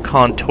shape or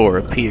contour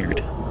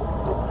appeared.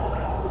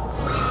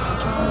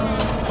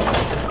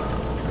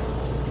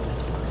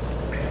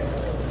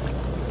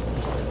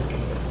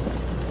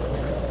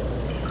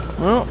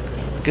 Well,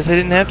 guess I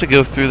didn't have to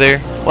go through there.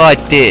 Well, I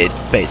did,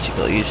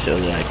 basically, so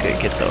that I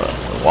could get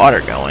the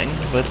water going,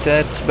 but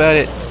that's about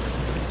it.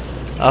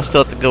 I'll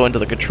still have to go into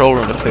the control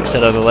room to fix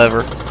that other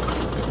lever.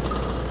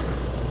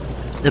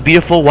 The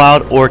beautiful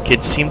wild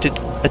orchid seemed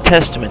a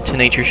testament to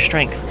nature's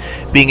strength,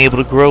 being able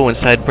to grow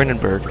inside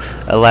Brandenburg.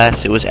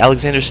 Alas, it was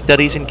Alexander's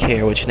studies and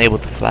care which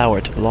enabled the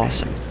flower to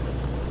blossom.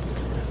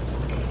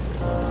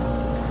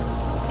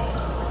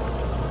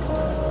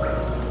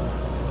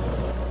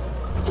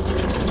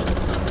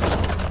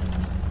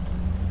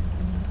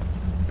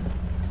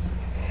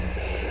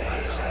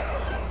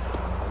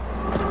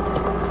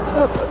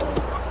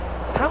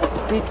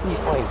 Did we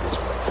find this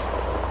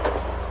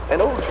place?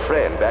 An old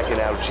friend back in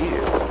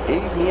Algiers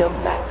gave me a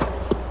map.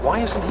 Why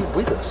isn't he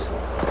with us?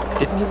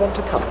 Didn't he want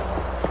to come?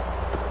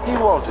 He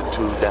wanted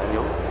to,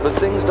 Daniel, but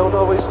things don't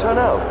always turn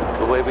out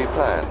the way we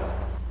plan.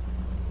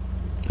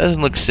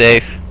 Doesn't look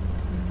safe.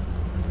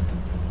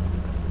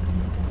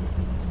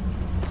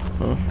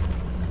 Huh.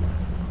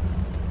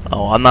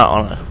 Oh, I'm not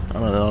on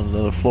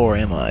another floor,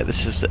 am I?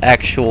 This is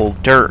actual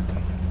dirt.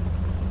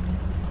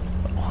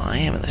 Well, I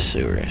am in the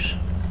sewers.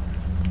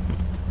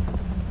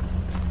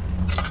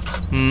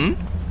 Hmm?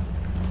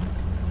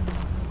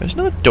 There's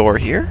no door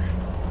here.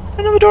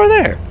 Another door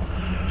there.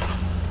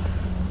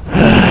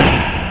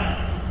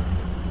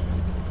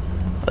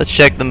 Let's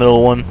check the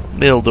middle one.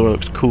 Middle door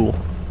looks cool.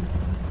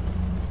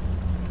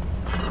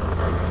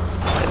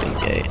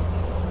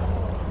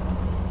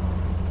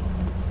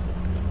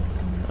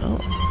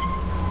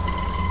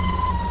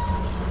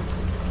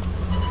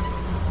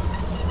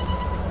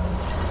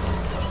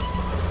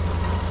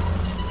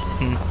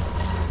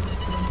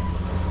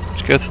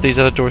 Let's go through these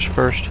other doors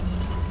first.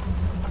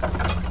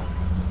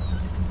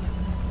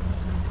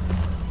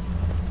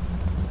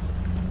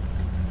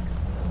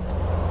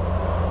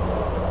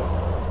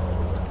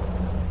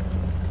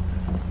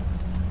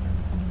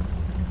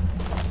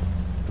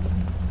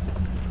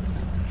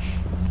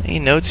 Any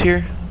notes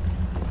here?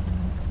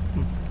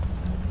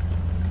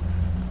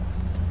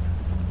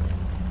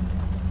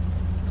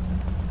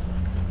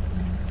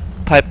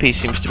 Pipe piece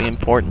seems to be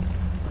important.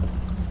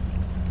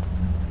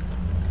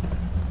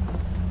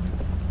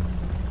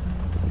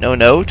 No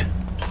note?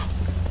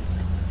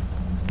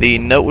 The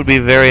note would be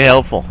very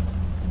helpful.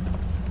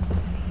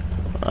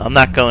 I'm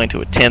not going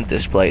to attempt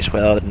this place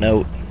without a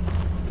note.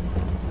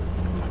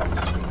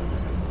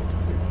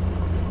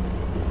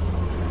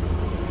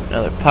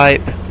 Another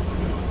pipe.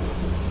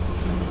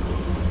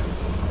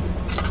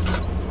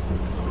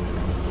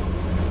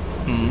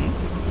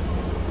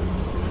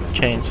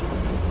 Chains.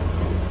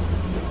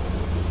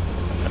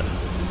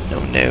 No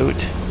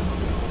note.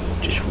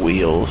 Just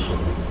wheels.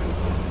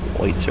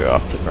 Weights are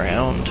off the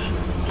ground.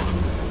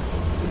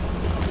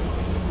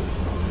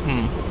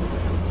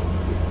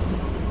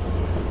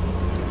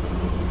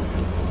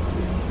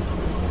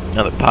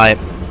 Another pipe.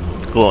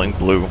 Glowing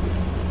blue.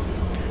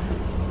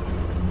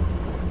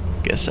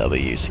 Guess I'll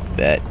be using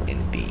that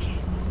in the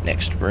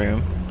next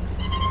room.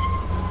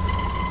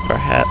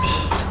 Perhaps.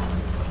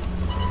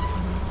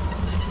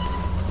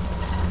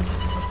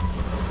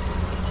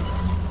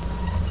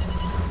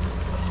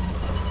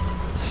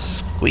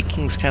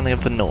 Squeaking's kind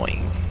of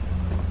annoying.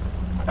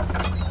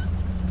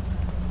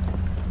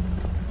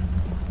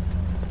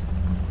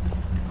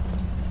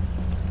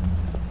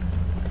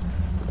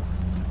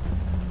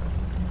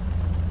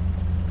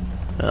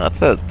 I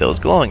thought that was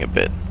glowing a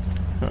bit.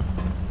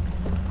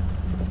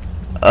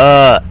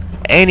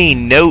 Any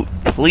note,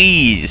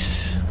 please.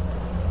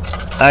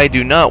 I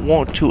do not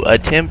want to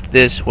attempt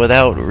this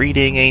without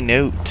reading a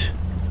note.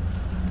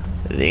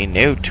 The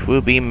note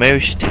will be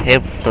most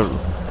helpful.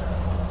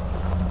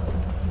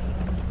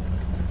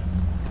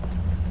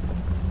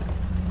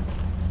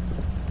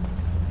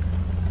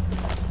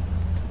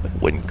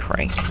 Wooden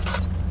crank.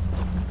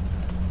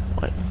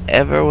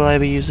 Whatever will I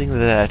be using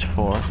that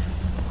for?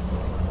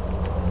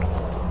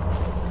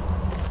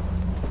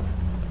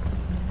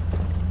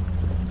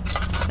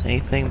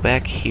 Anything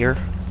back here?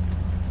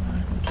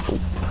 Nope.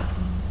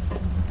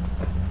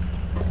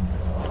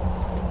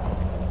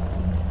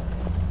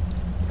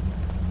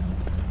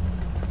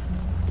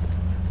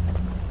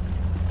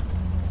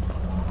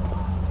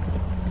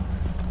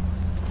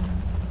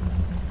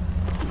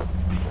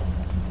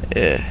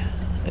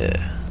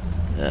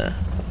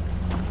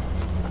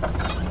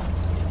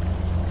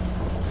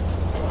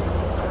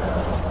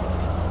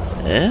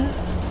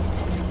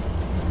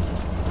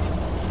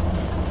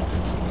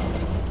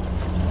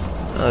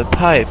 Another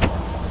pipe.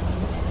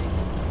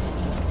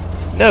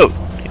 Note.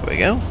 Here we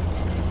go.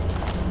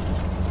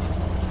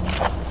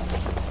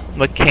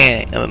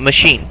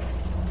 Machine.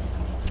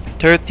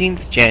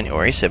 13th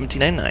January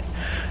 1799.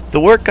 The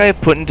work I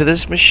have put into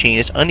this machine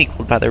is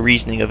unequaled by the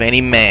reasoning of any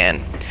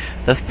man.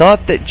 The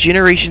thought that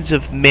generations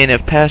of men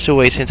have passed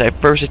away since I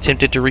first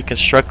attempted to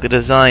reconstruct the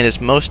design is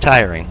most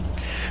tiring.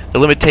 The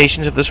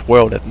limitations of this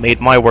world have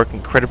made my work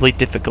incredibly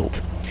difficult.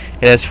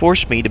 It has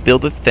forced me to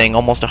build a thing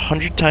almost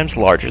 100 times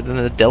larger than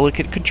the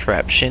delicate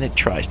contraption it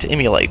tries to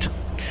emulate.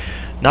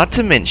 Not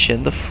to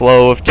mention the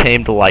flow of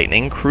tamed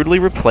lightning, crudely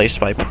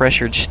replaced by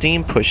pressured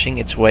steam pushing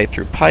its way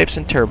through pipes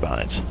and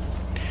turbines.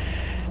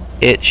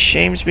 It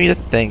shames me to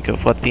think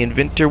of what the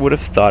inventor would have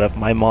thought of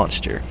my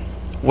monster.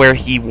 Where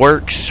he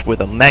works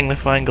with a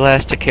magnifying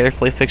glass to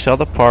carefully fix all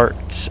the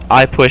parts,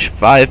 I push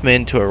 5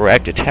 men to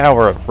erect a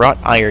tower of wrought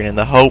iron in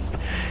the hope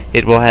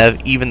it will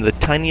have even the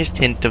tiniest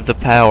hint of the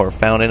power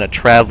found in a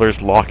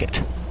traveler's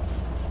locket.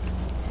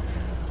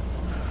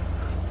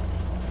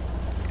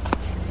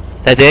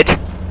 That's it?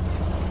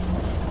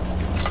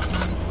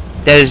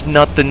 That is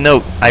not the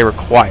note I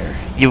require.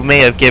 You may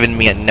have given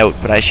me a note,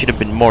 but I should have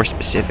been more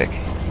specific.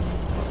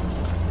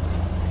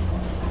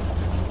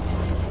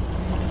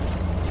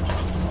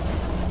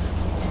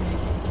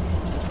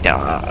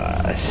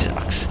 Ah, that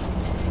sucks.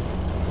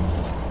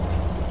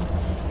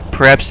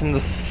 Perhaps in the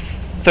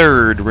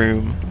third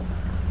room.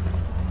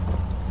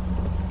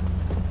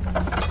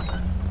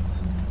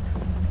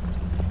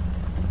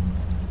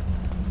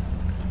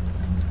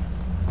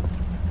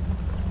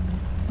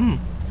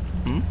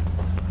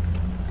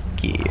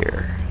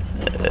 Gear.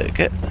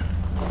 Okay.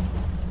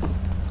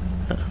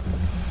 Huh.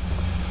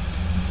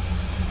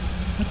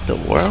 What the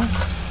world?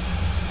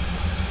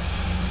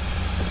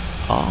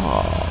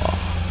 Oh.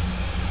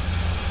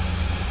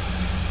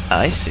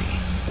 I see.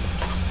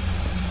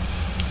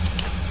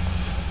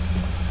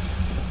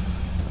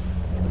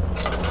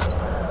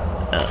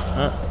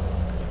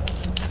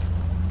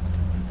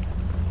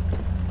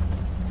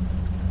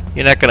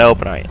 You're not gonna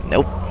open, are you?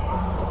 Nope.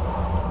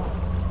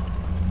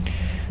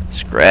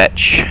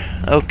 Scratch.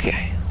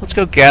 Okay. Let's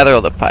go gather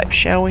all the pipes,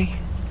 shall we?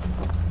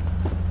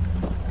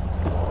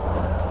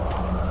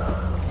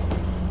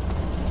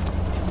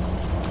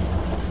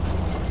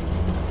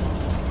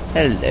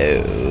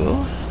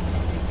 Hello.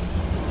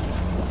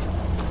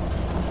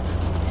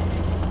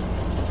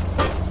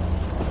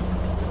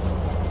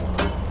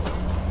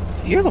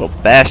 You're a little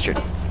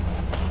bastard.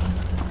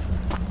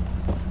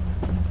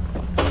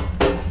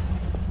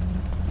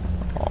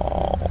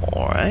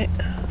 Alright.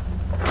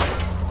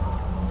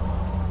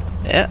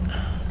 Yeah.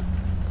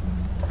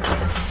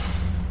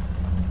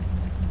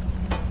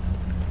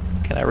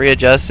 Can I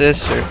readjust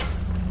this or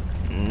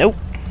nope.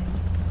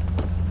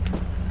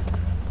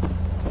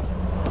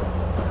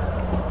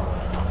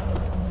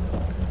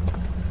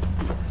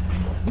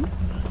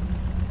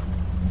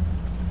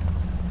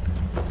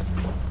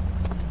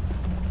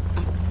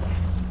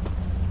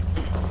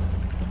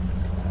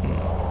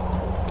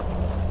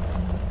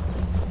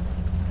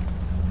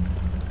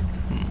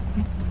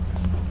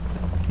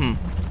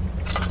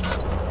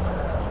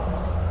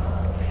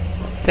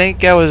 I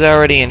think I was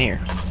already in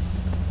here.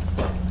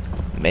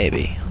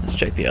 Maybe. Let's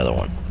check the other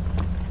one.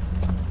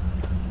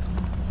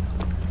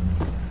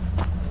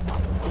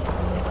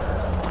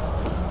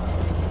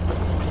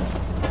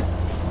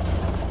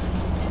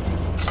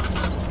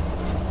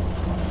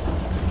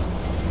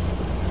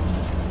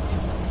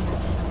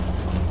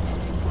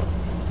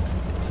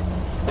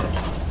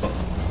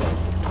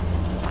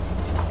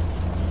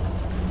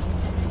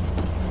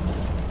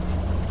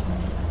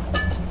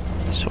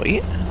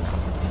 Sweet.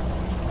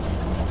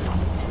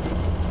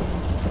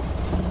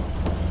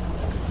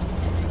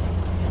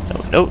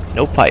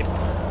 No pipe.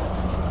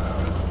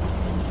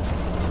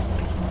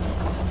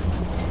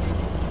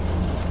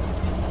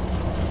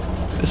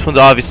 This one's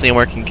obviously in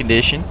working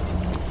condition.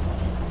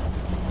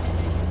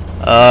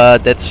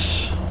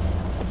 That's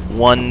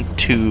 1,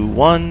 2,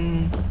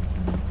 1.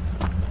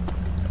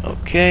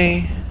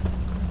 Okay.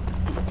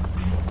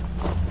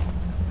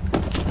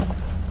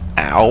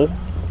 Ow.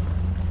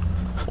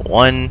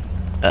 1.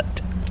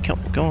 Come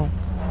on.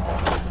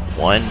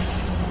 1.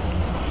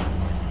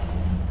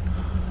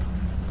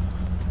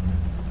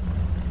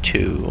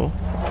 2,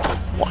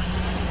 1.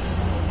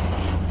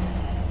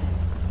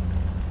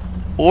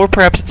 Or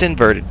perhaps it's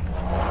inverted.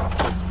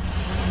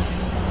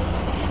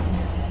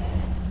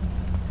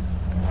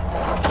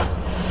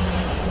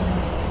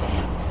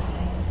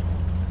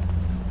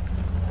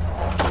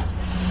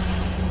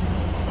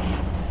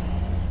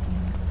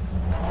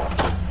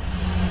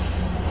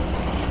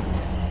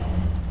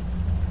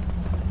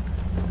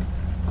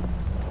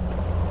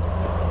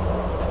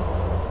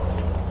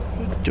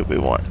 Do we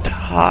want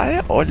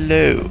high or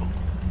low?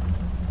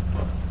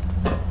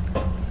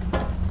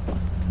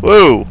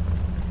 Whoa!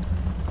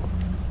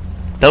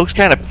 That looks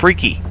kind of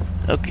freaky.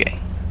 Okay.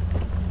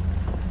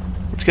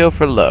 Let's go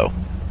for low.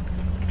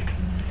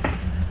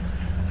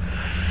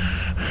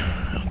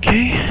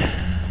 Okay.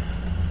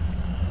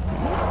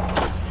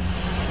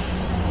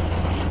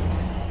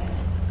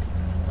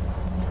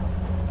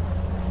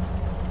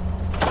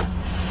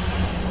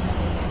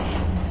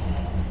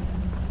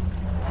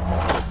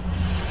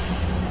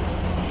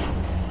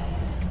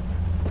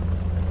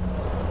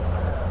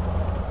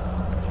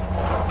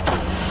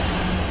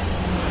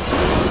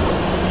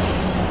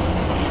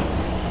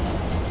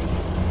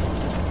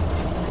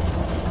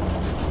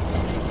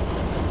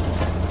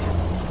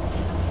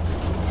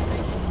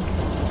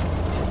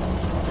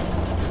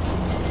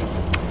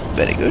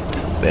 Very good,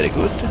 very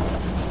good.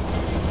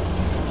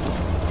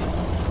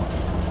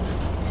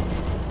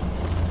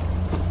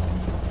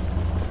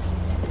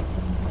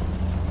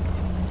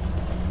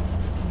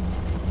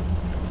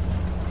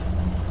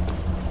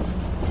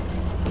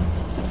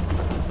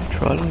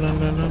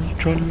 Tra-la-la-la,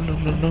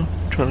 tra-la-la-la,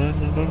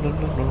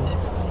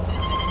 tra-la-la-la-la-la.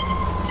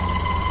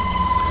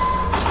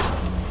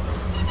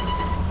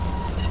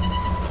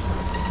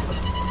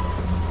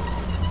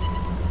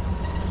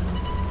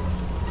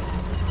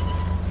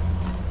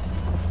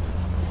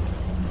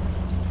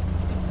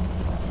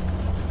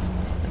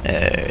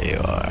 There you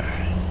are.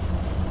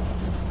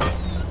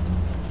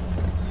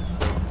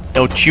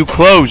 Don't you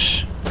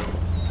close!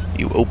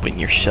 You open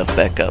yourself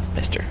back up,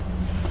 mister.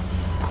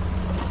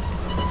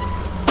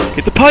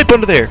 Get the pipe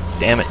under there!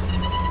 Damn it.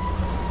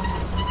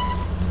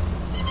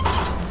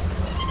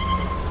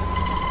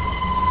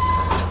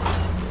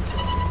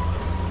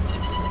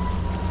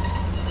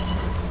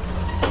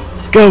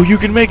 Go! You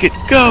can make it!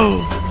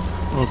 Go!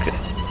 Okay.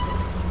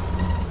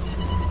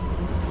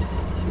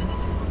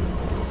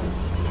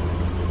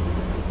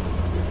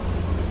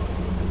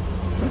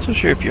 Not so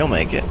sure if you'll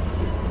make it.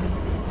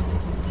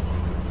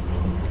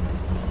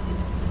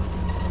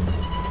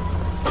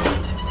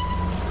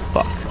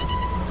 Fuck.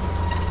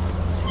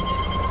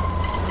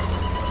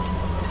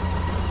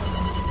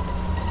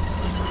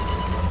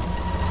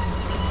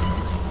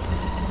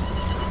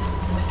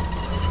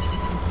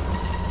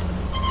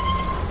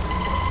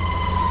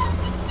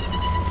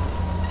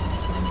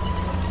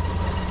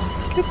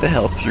 Get the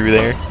hell through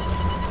there.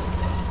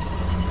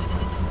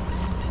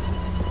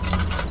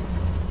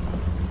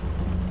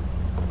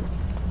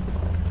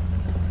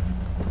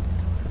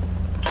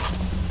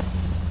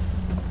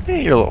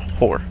 Hey, you're a little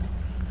whore.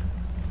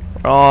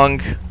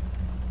 Wrong.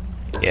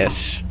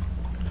 Yes.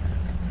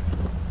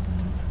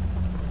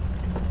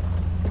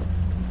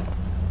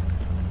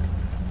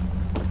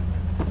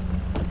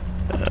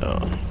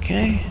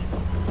 Okay.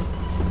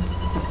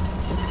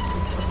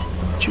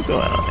 Don't you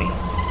go out on me.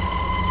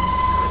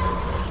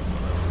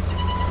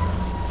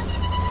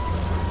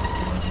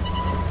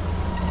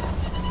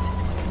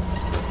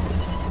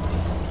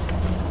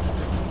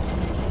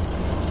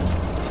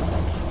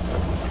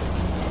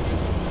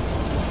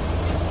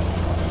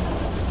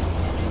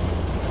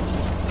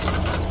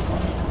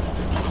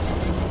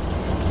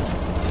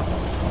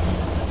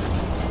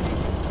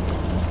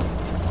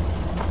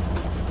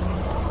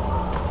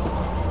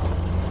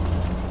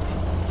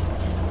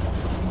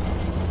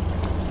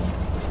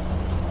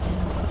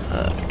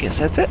 I guess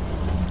that's it.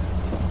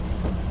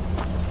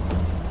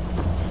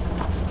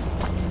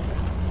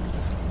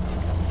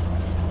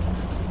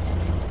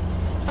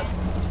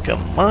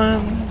 Come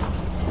on.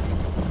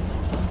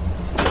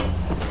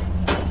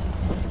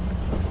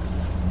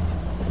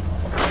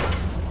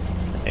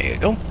 There you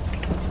go.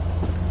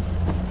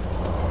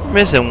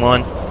 Missing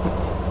one.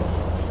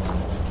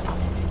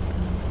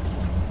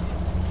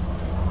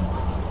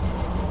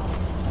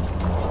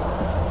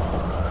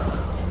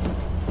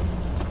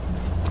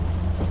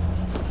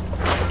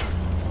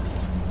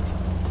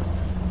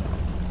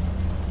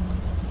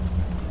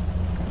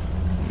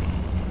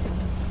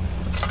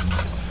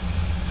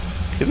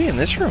 Could be in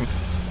this room.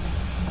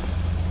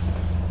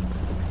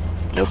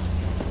 Nope.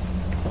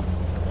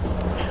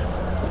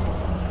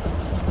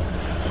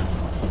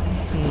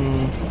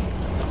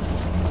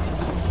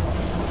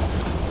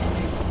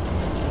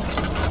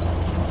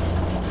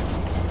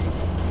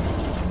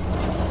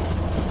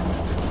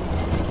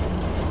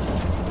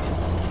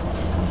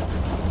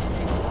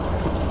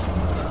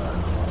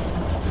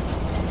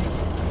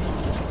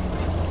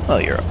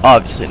 Well, you're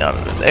obviously not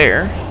under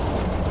there.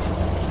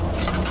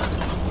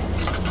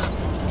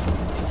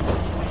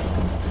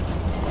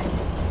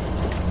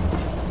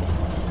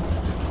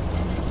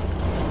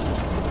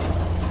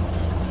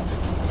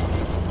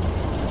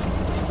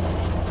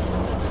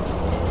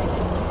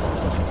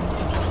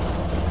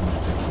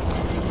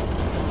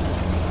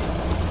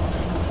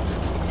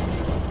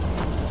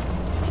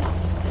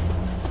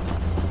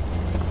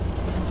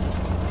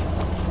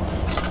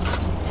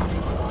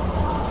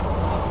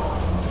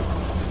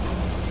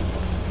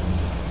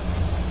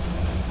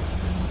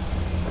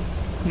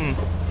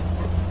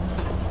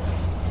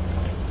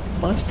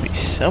 Must be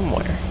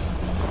somewhere.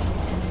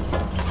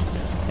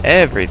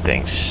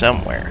 Everything's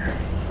somewhere.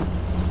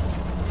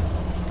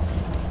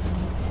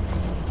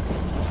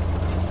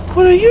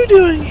 What are you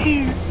doing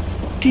here?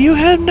 Do you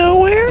have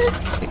nowhere?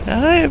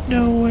 I have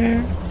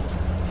nowhere.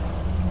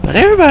 But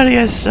everybody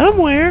has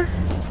somewhere.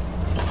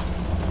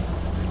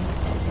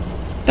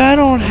 I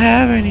don't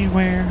have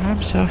anywhere.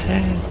 I'm so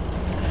sad.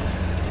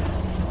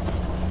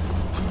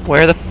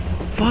 Where the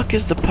fuck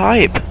is the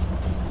pipe?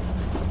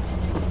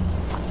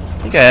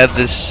 I think I had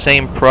this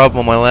same problem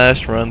on my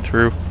last run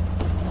through.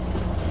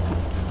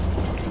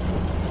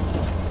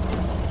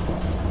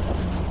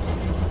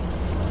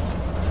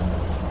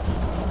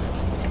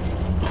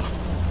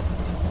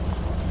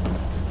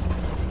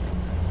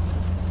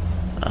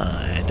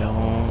 I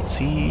don't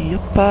see a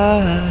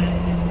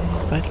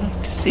pipe. I'd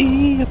like to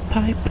see a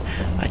pipe.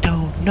 I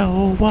don't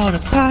know what a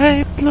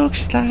pipe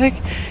looks like.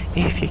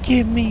 If you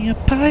give me a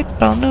pipe,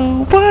 I'll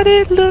know what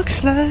it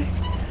looks like.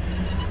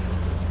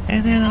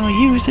 And then I'll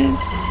use it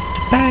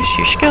to bash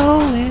your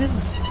skull in.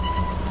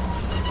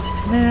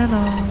 And then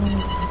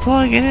I'll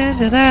plug it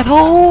into that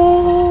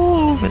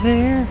hole over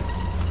there.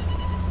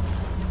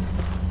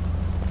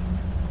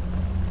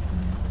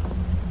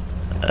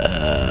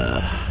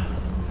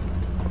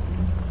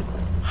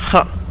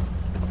 Huh.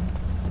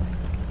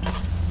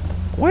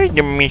 Where's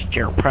the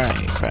Mr.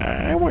 Pipe?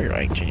 I would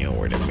like to know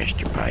where the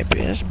Mr. Pipe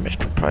is.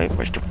 Mr. Pipe,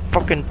 Mr.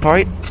 fucking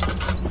Pipe.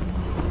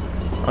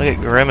 I'll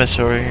get Grimace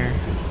over here.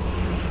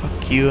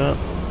 Fuck you up.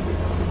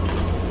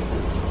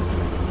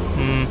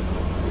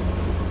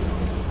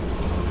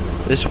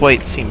 This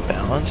weight seemed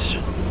balanced.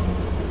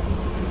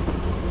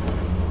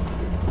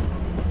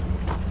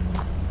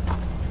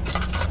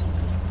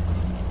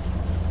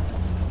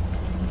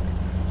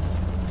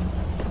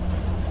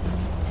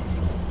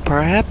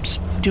 Perhaps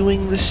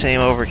doing the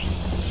same over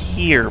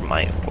here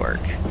might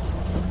work.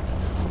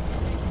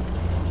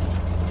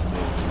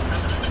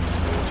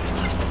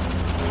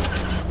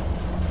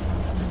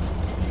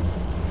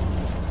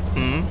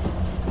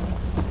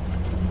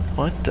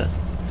 What the?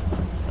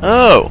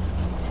 Oh!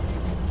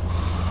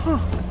 Huh.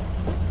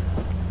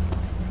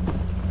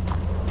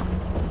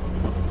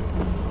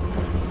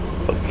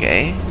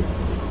 Okay.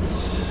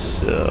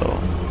 So...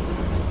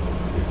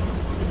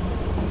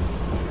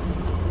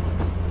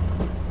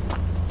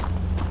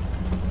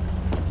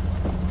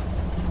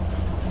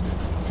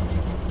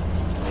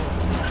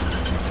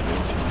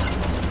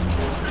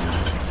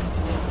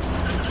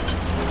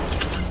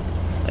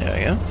 there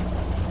we go.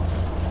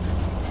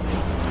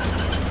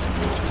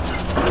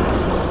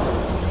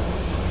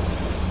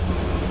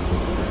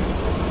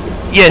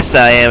 Yes,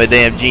 I am a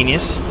damn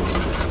genius.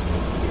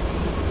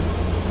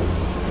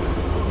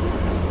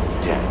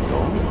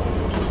 Daniel,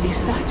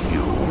 is that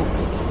you?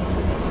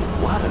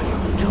 What are you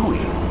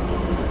doing?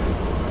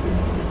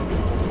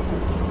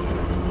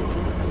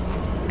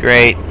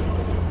 Great.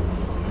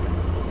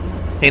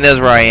 He knows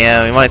where I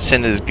am. He might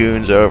send his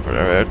goons over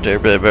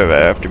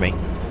after me.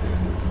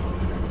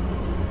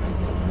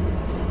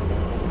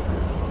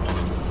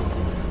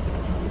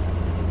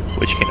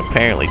 Which can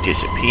apparently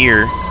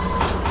disappear.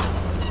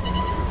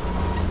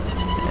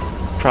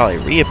 And probably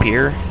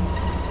reappear.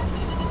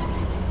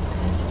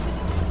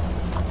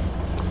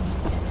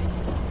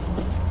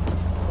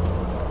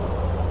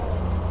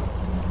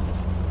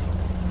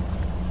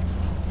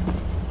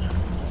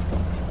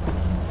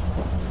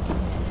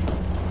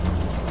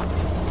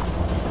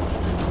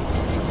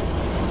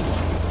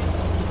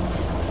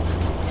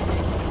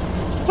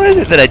 What is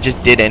it that I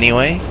just did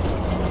anyway?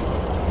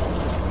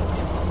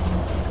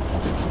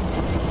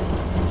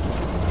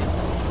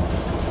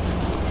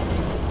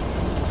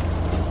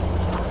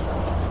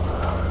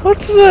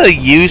 What's the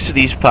use of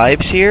these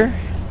pipes here?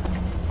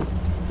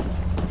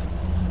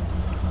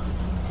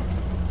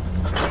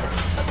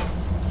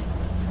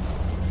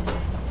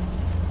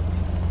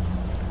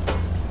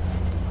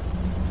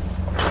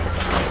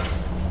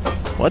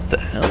 What the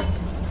hell?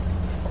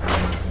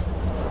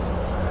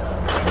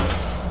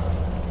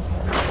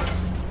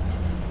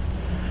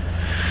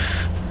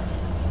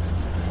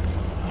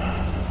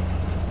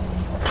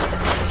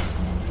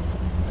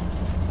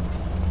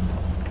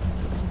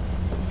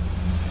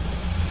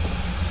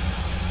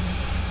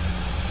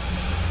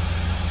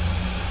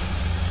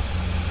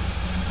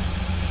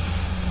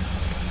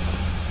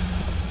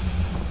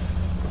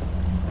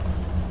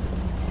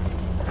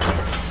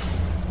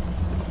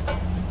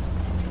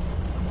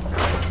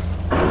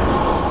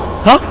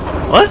 Huh?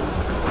 What?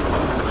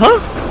 Huh?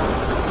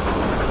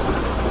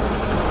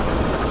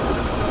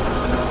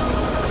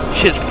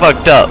 Shit's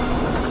fucked up.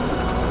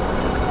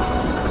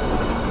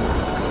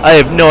 I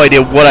have no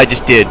idea what I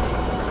just did.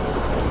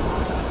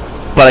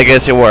 But I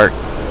guess it worked.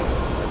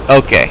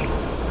 Okay.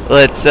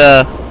 Let's,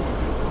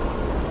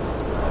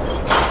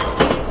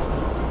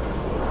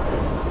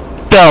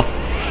 The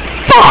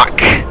fuck?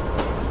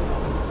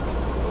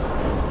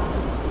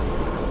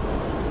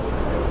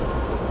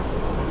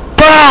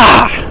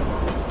 Bah!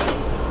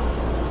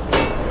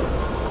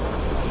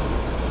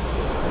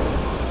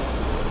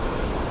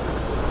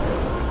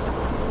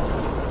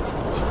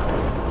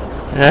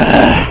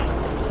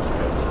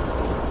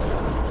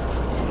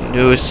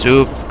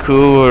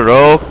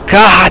 Nusukuro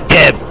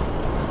Kahateb!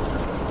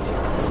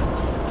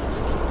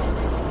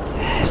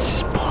 This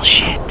is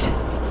bullshit.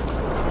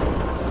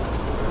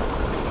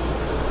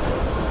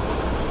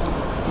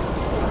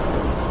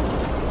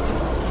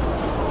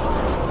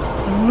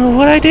 I don't know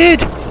what I did.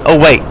 Oh,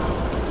 wait.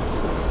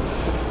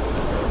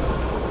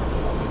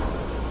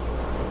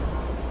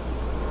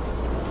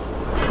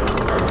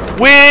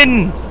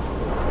 Win!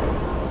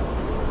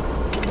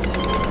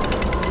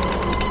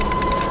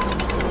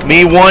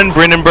 Me 1,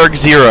 Brandenburg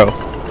 0.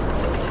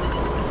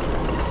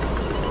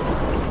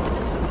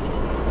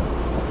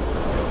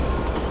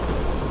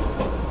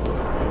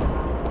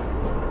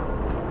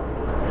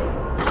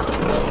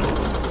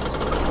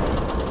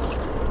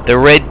 The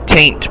red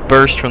taint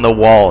burst from the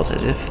walls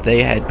as if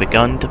they had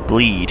begun to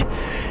bleed.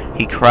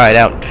 He cried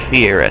out in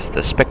fear as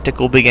the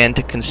spectacle began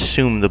to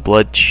consume the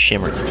blood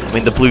shimmer. I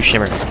mean the blue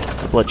shimmer.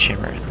 The blood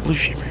shimmer. The blue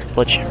shimmer.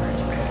 Blood shimmer.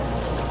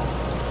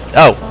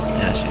 Oh!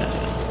 Yes, yes.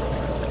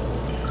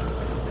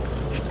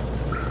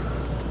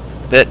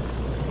 That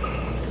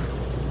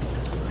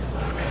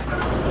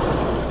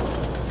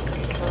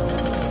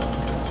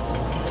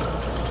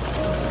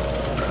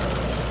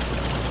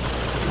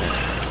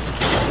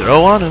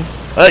throw on him.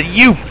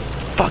 You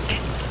fucking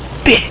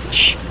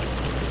bitch.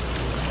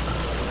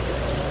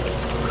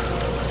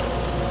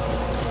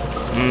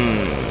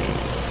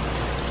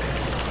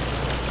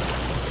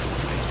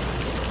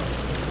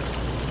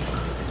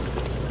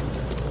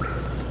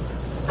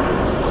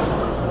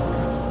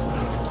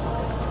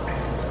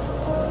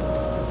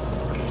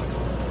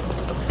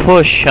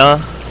 Push, huh?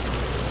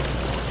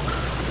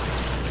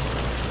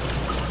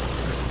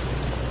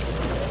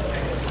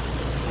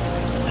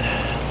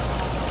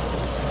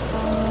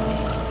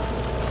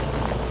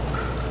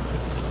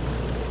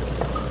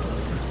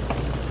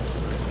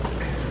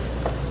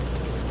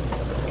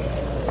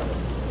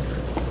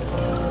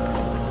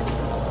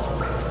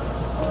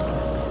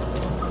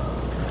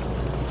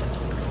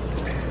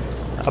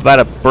 How about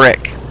a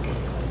brick?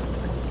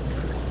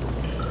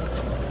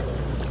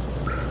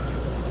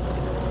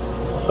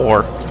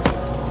 Whore.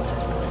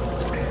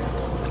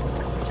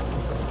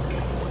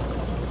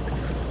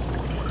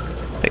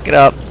 Pick it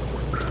up.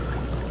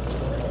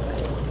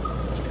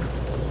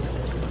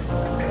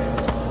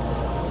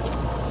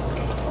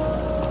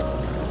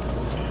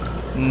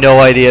 No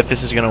idea if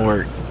this is gonna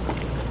work.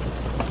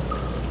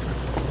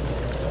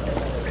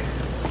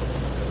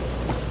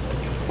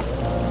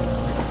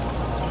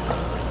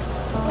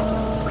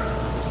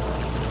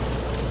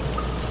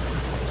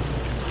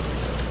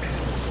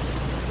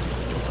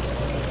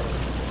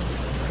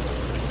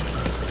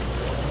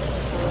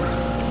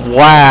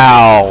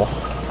 Wow,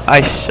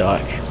 I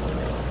suck.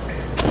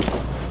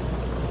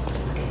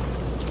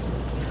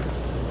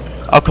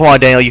 Oh, come on,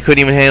 Daniel, you couldn't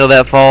even handle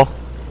that fall?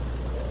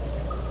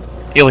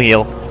 Heal,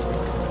 heal.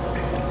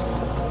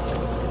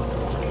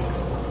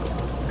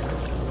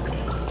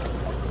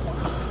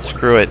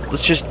 Screw it.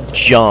 Let's just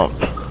jump.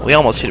 We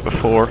almost hit it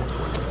before.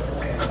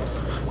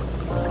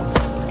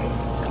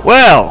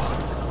 Well,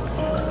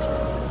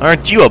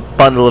 aren't you a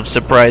bundle of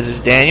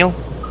surprises, Daniel?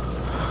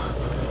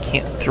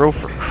 Can't throw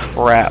for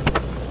crap.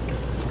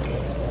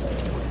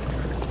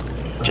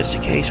 Just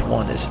in case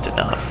one isn't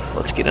enough,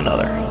 let's get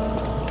another.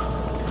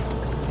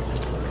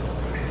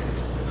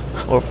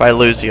 Or if I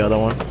lose the other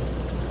one.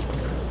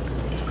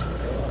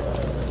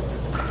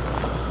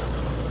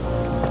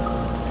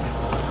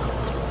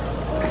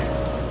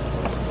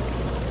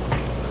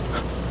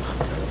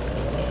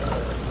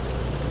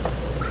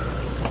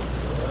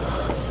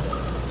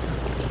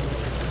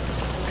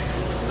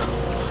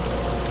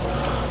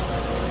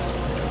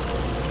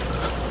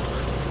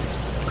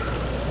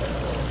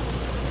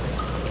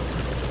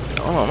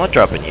 Oh, I'm not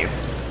dropping you.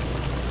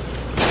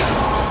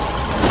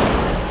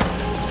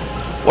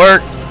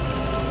 Work!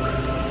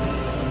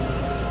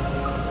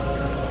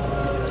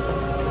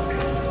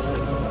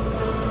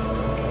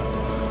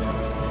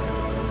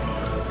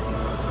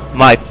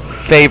 My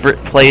favorite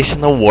place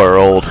in the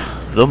world,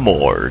 the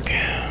morgue.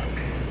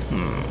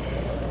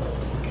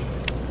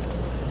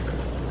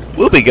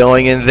 We'll be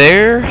going in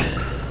there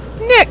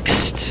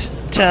next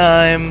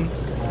time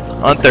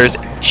on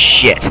Thursday.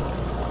 Shit!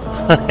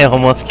 I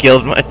almost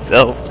killed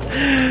myself.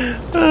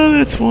 Oh,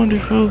 that's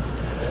wonderful.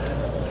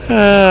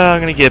 I'm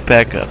gonna get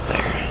back up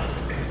there.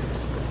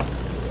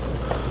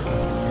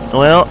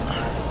 Well,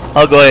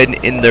 I'll go ahead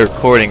and end the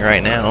recording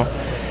right now.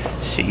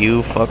 See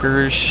you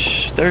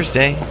fuckers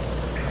Thursday.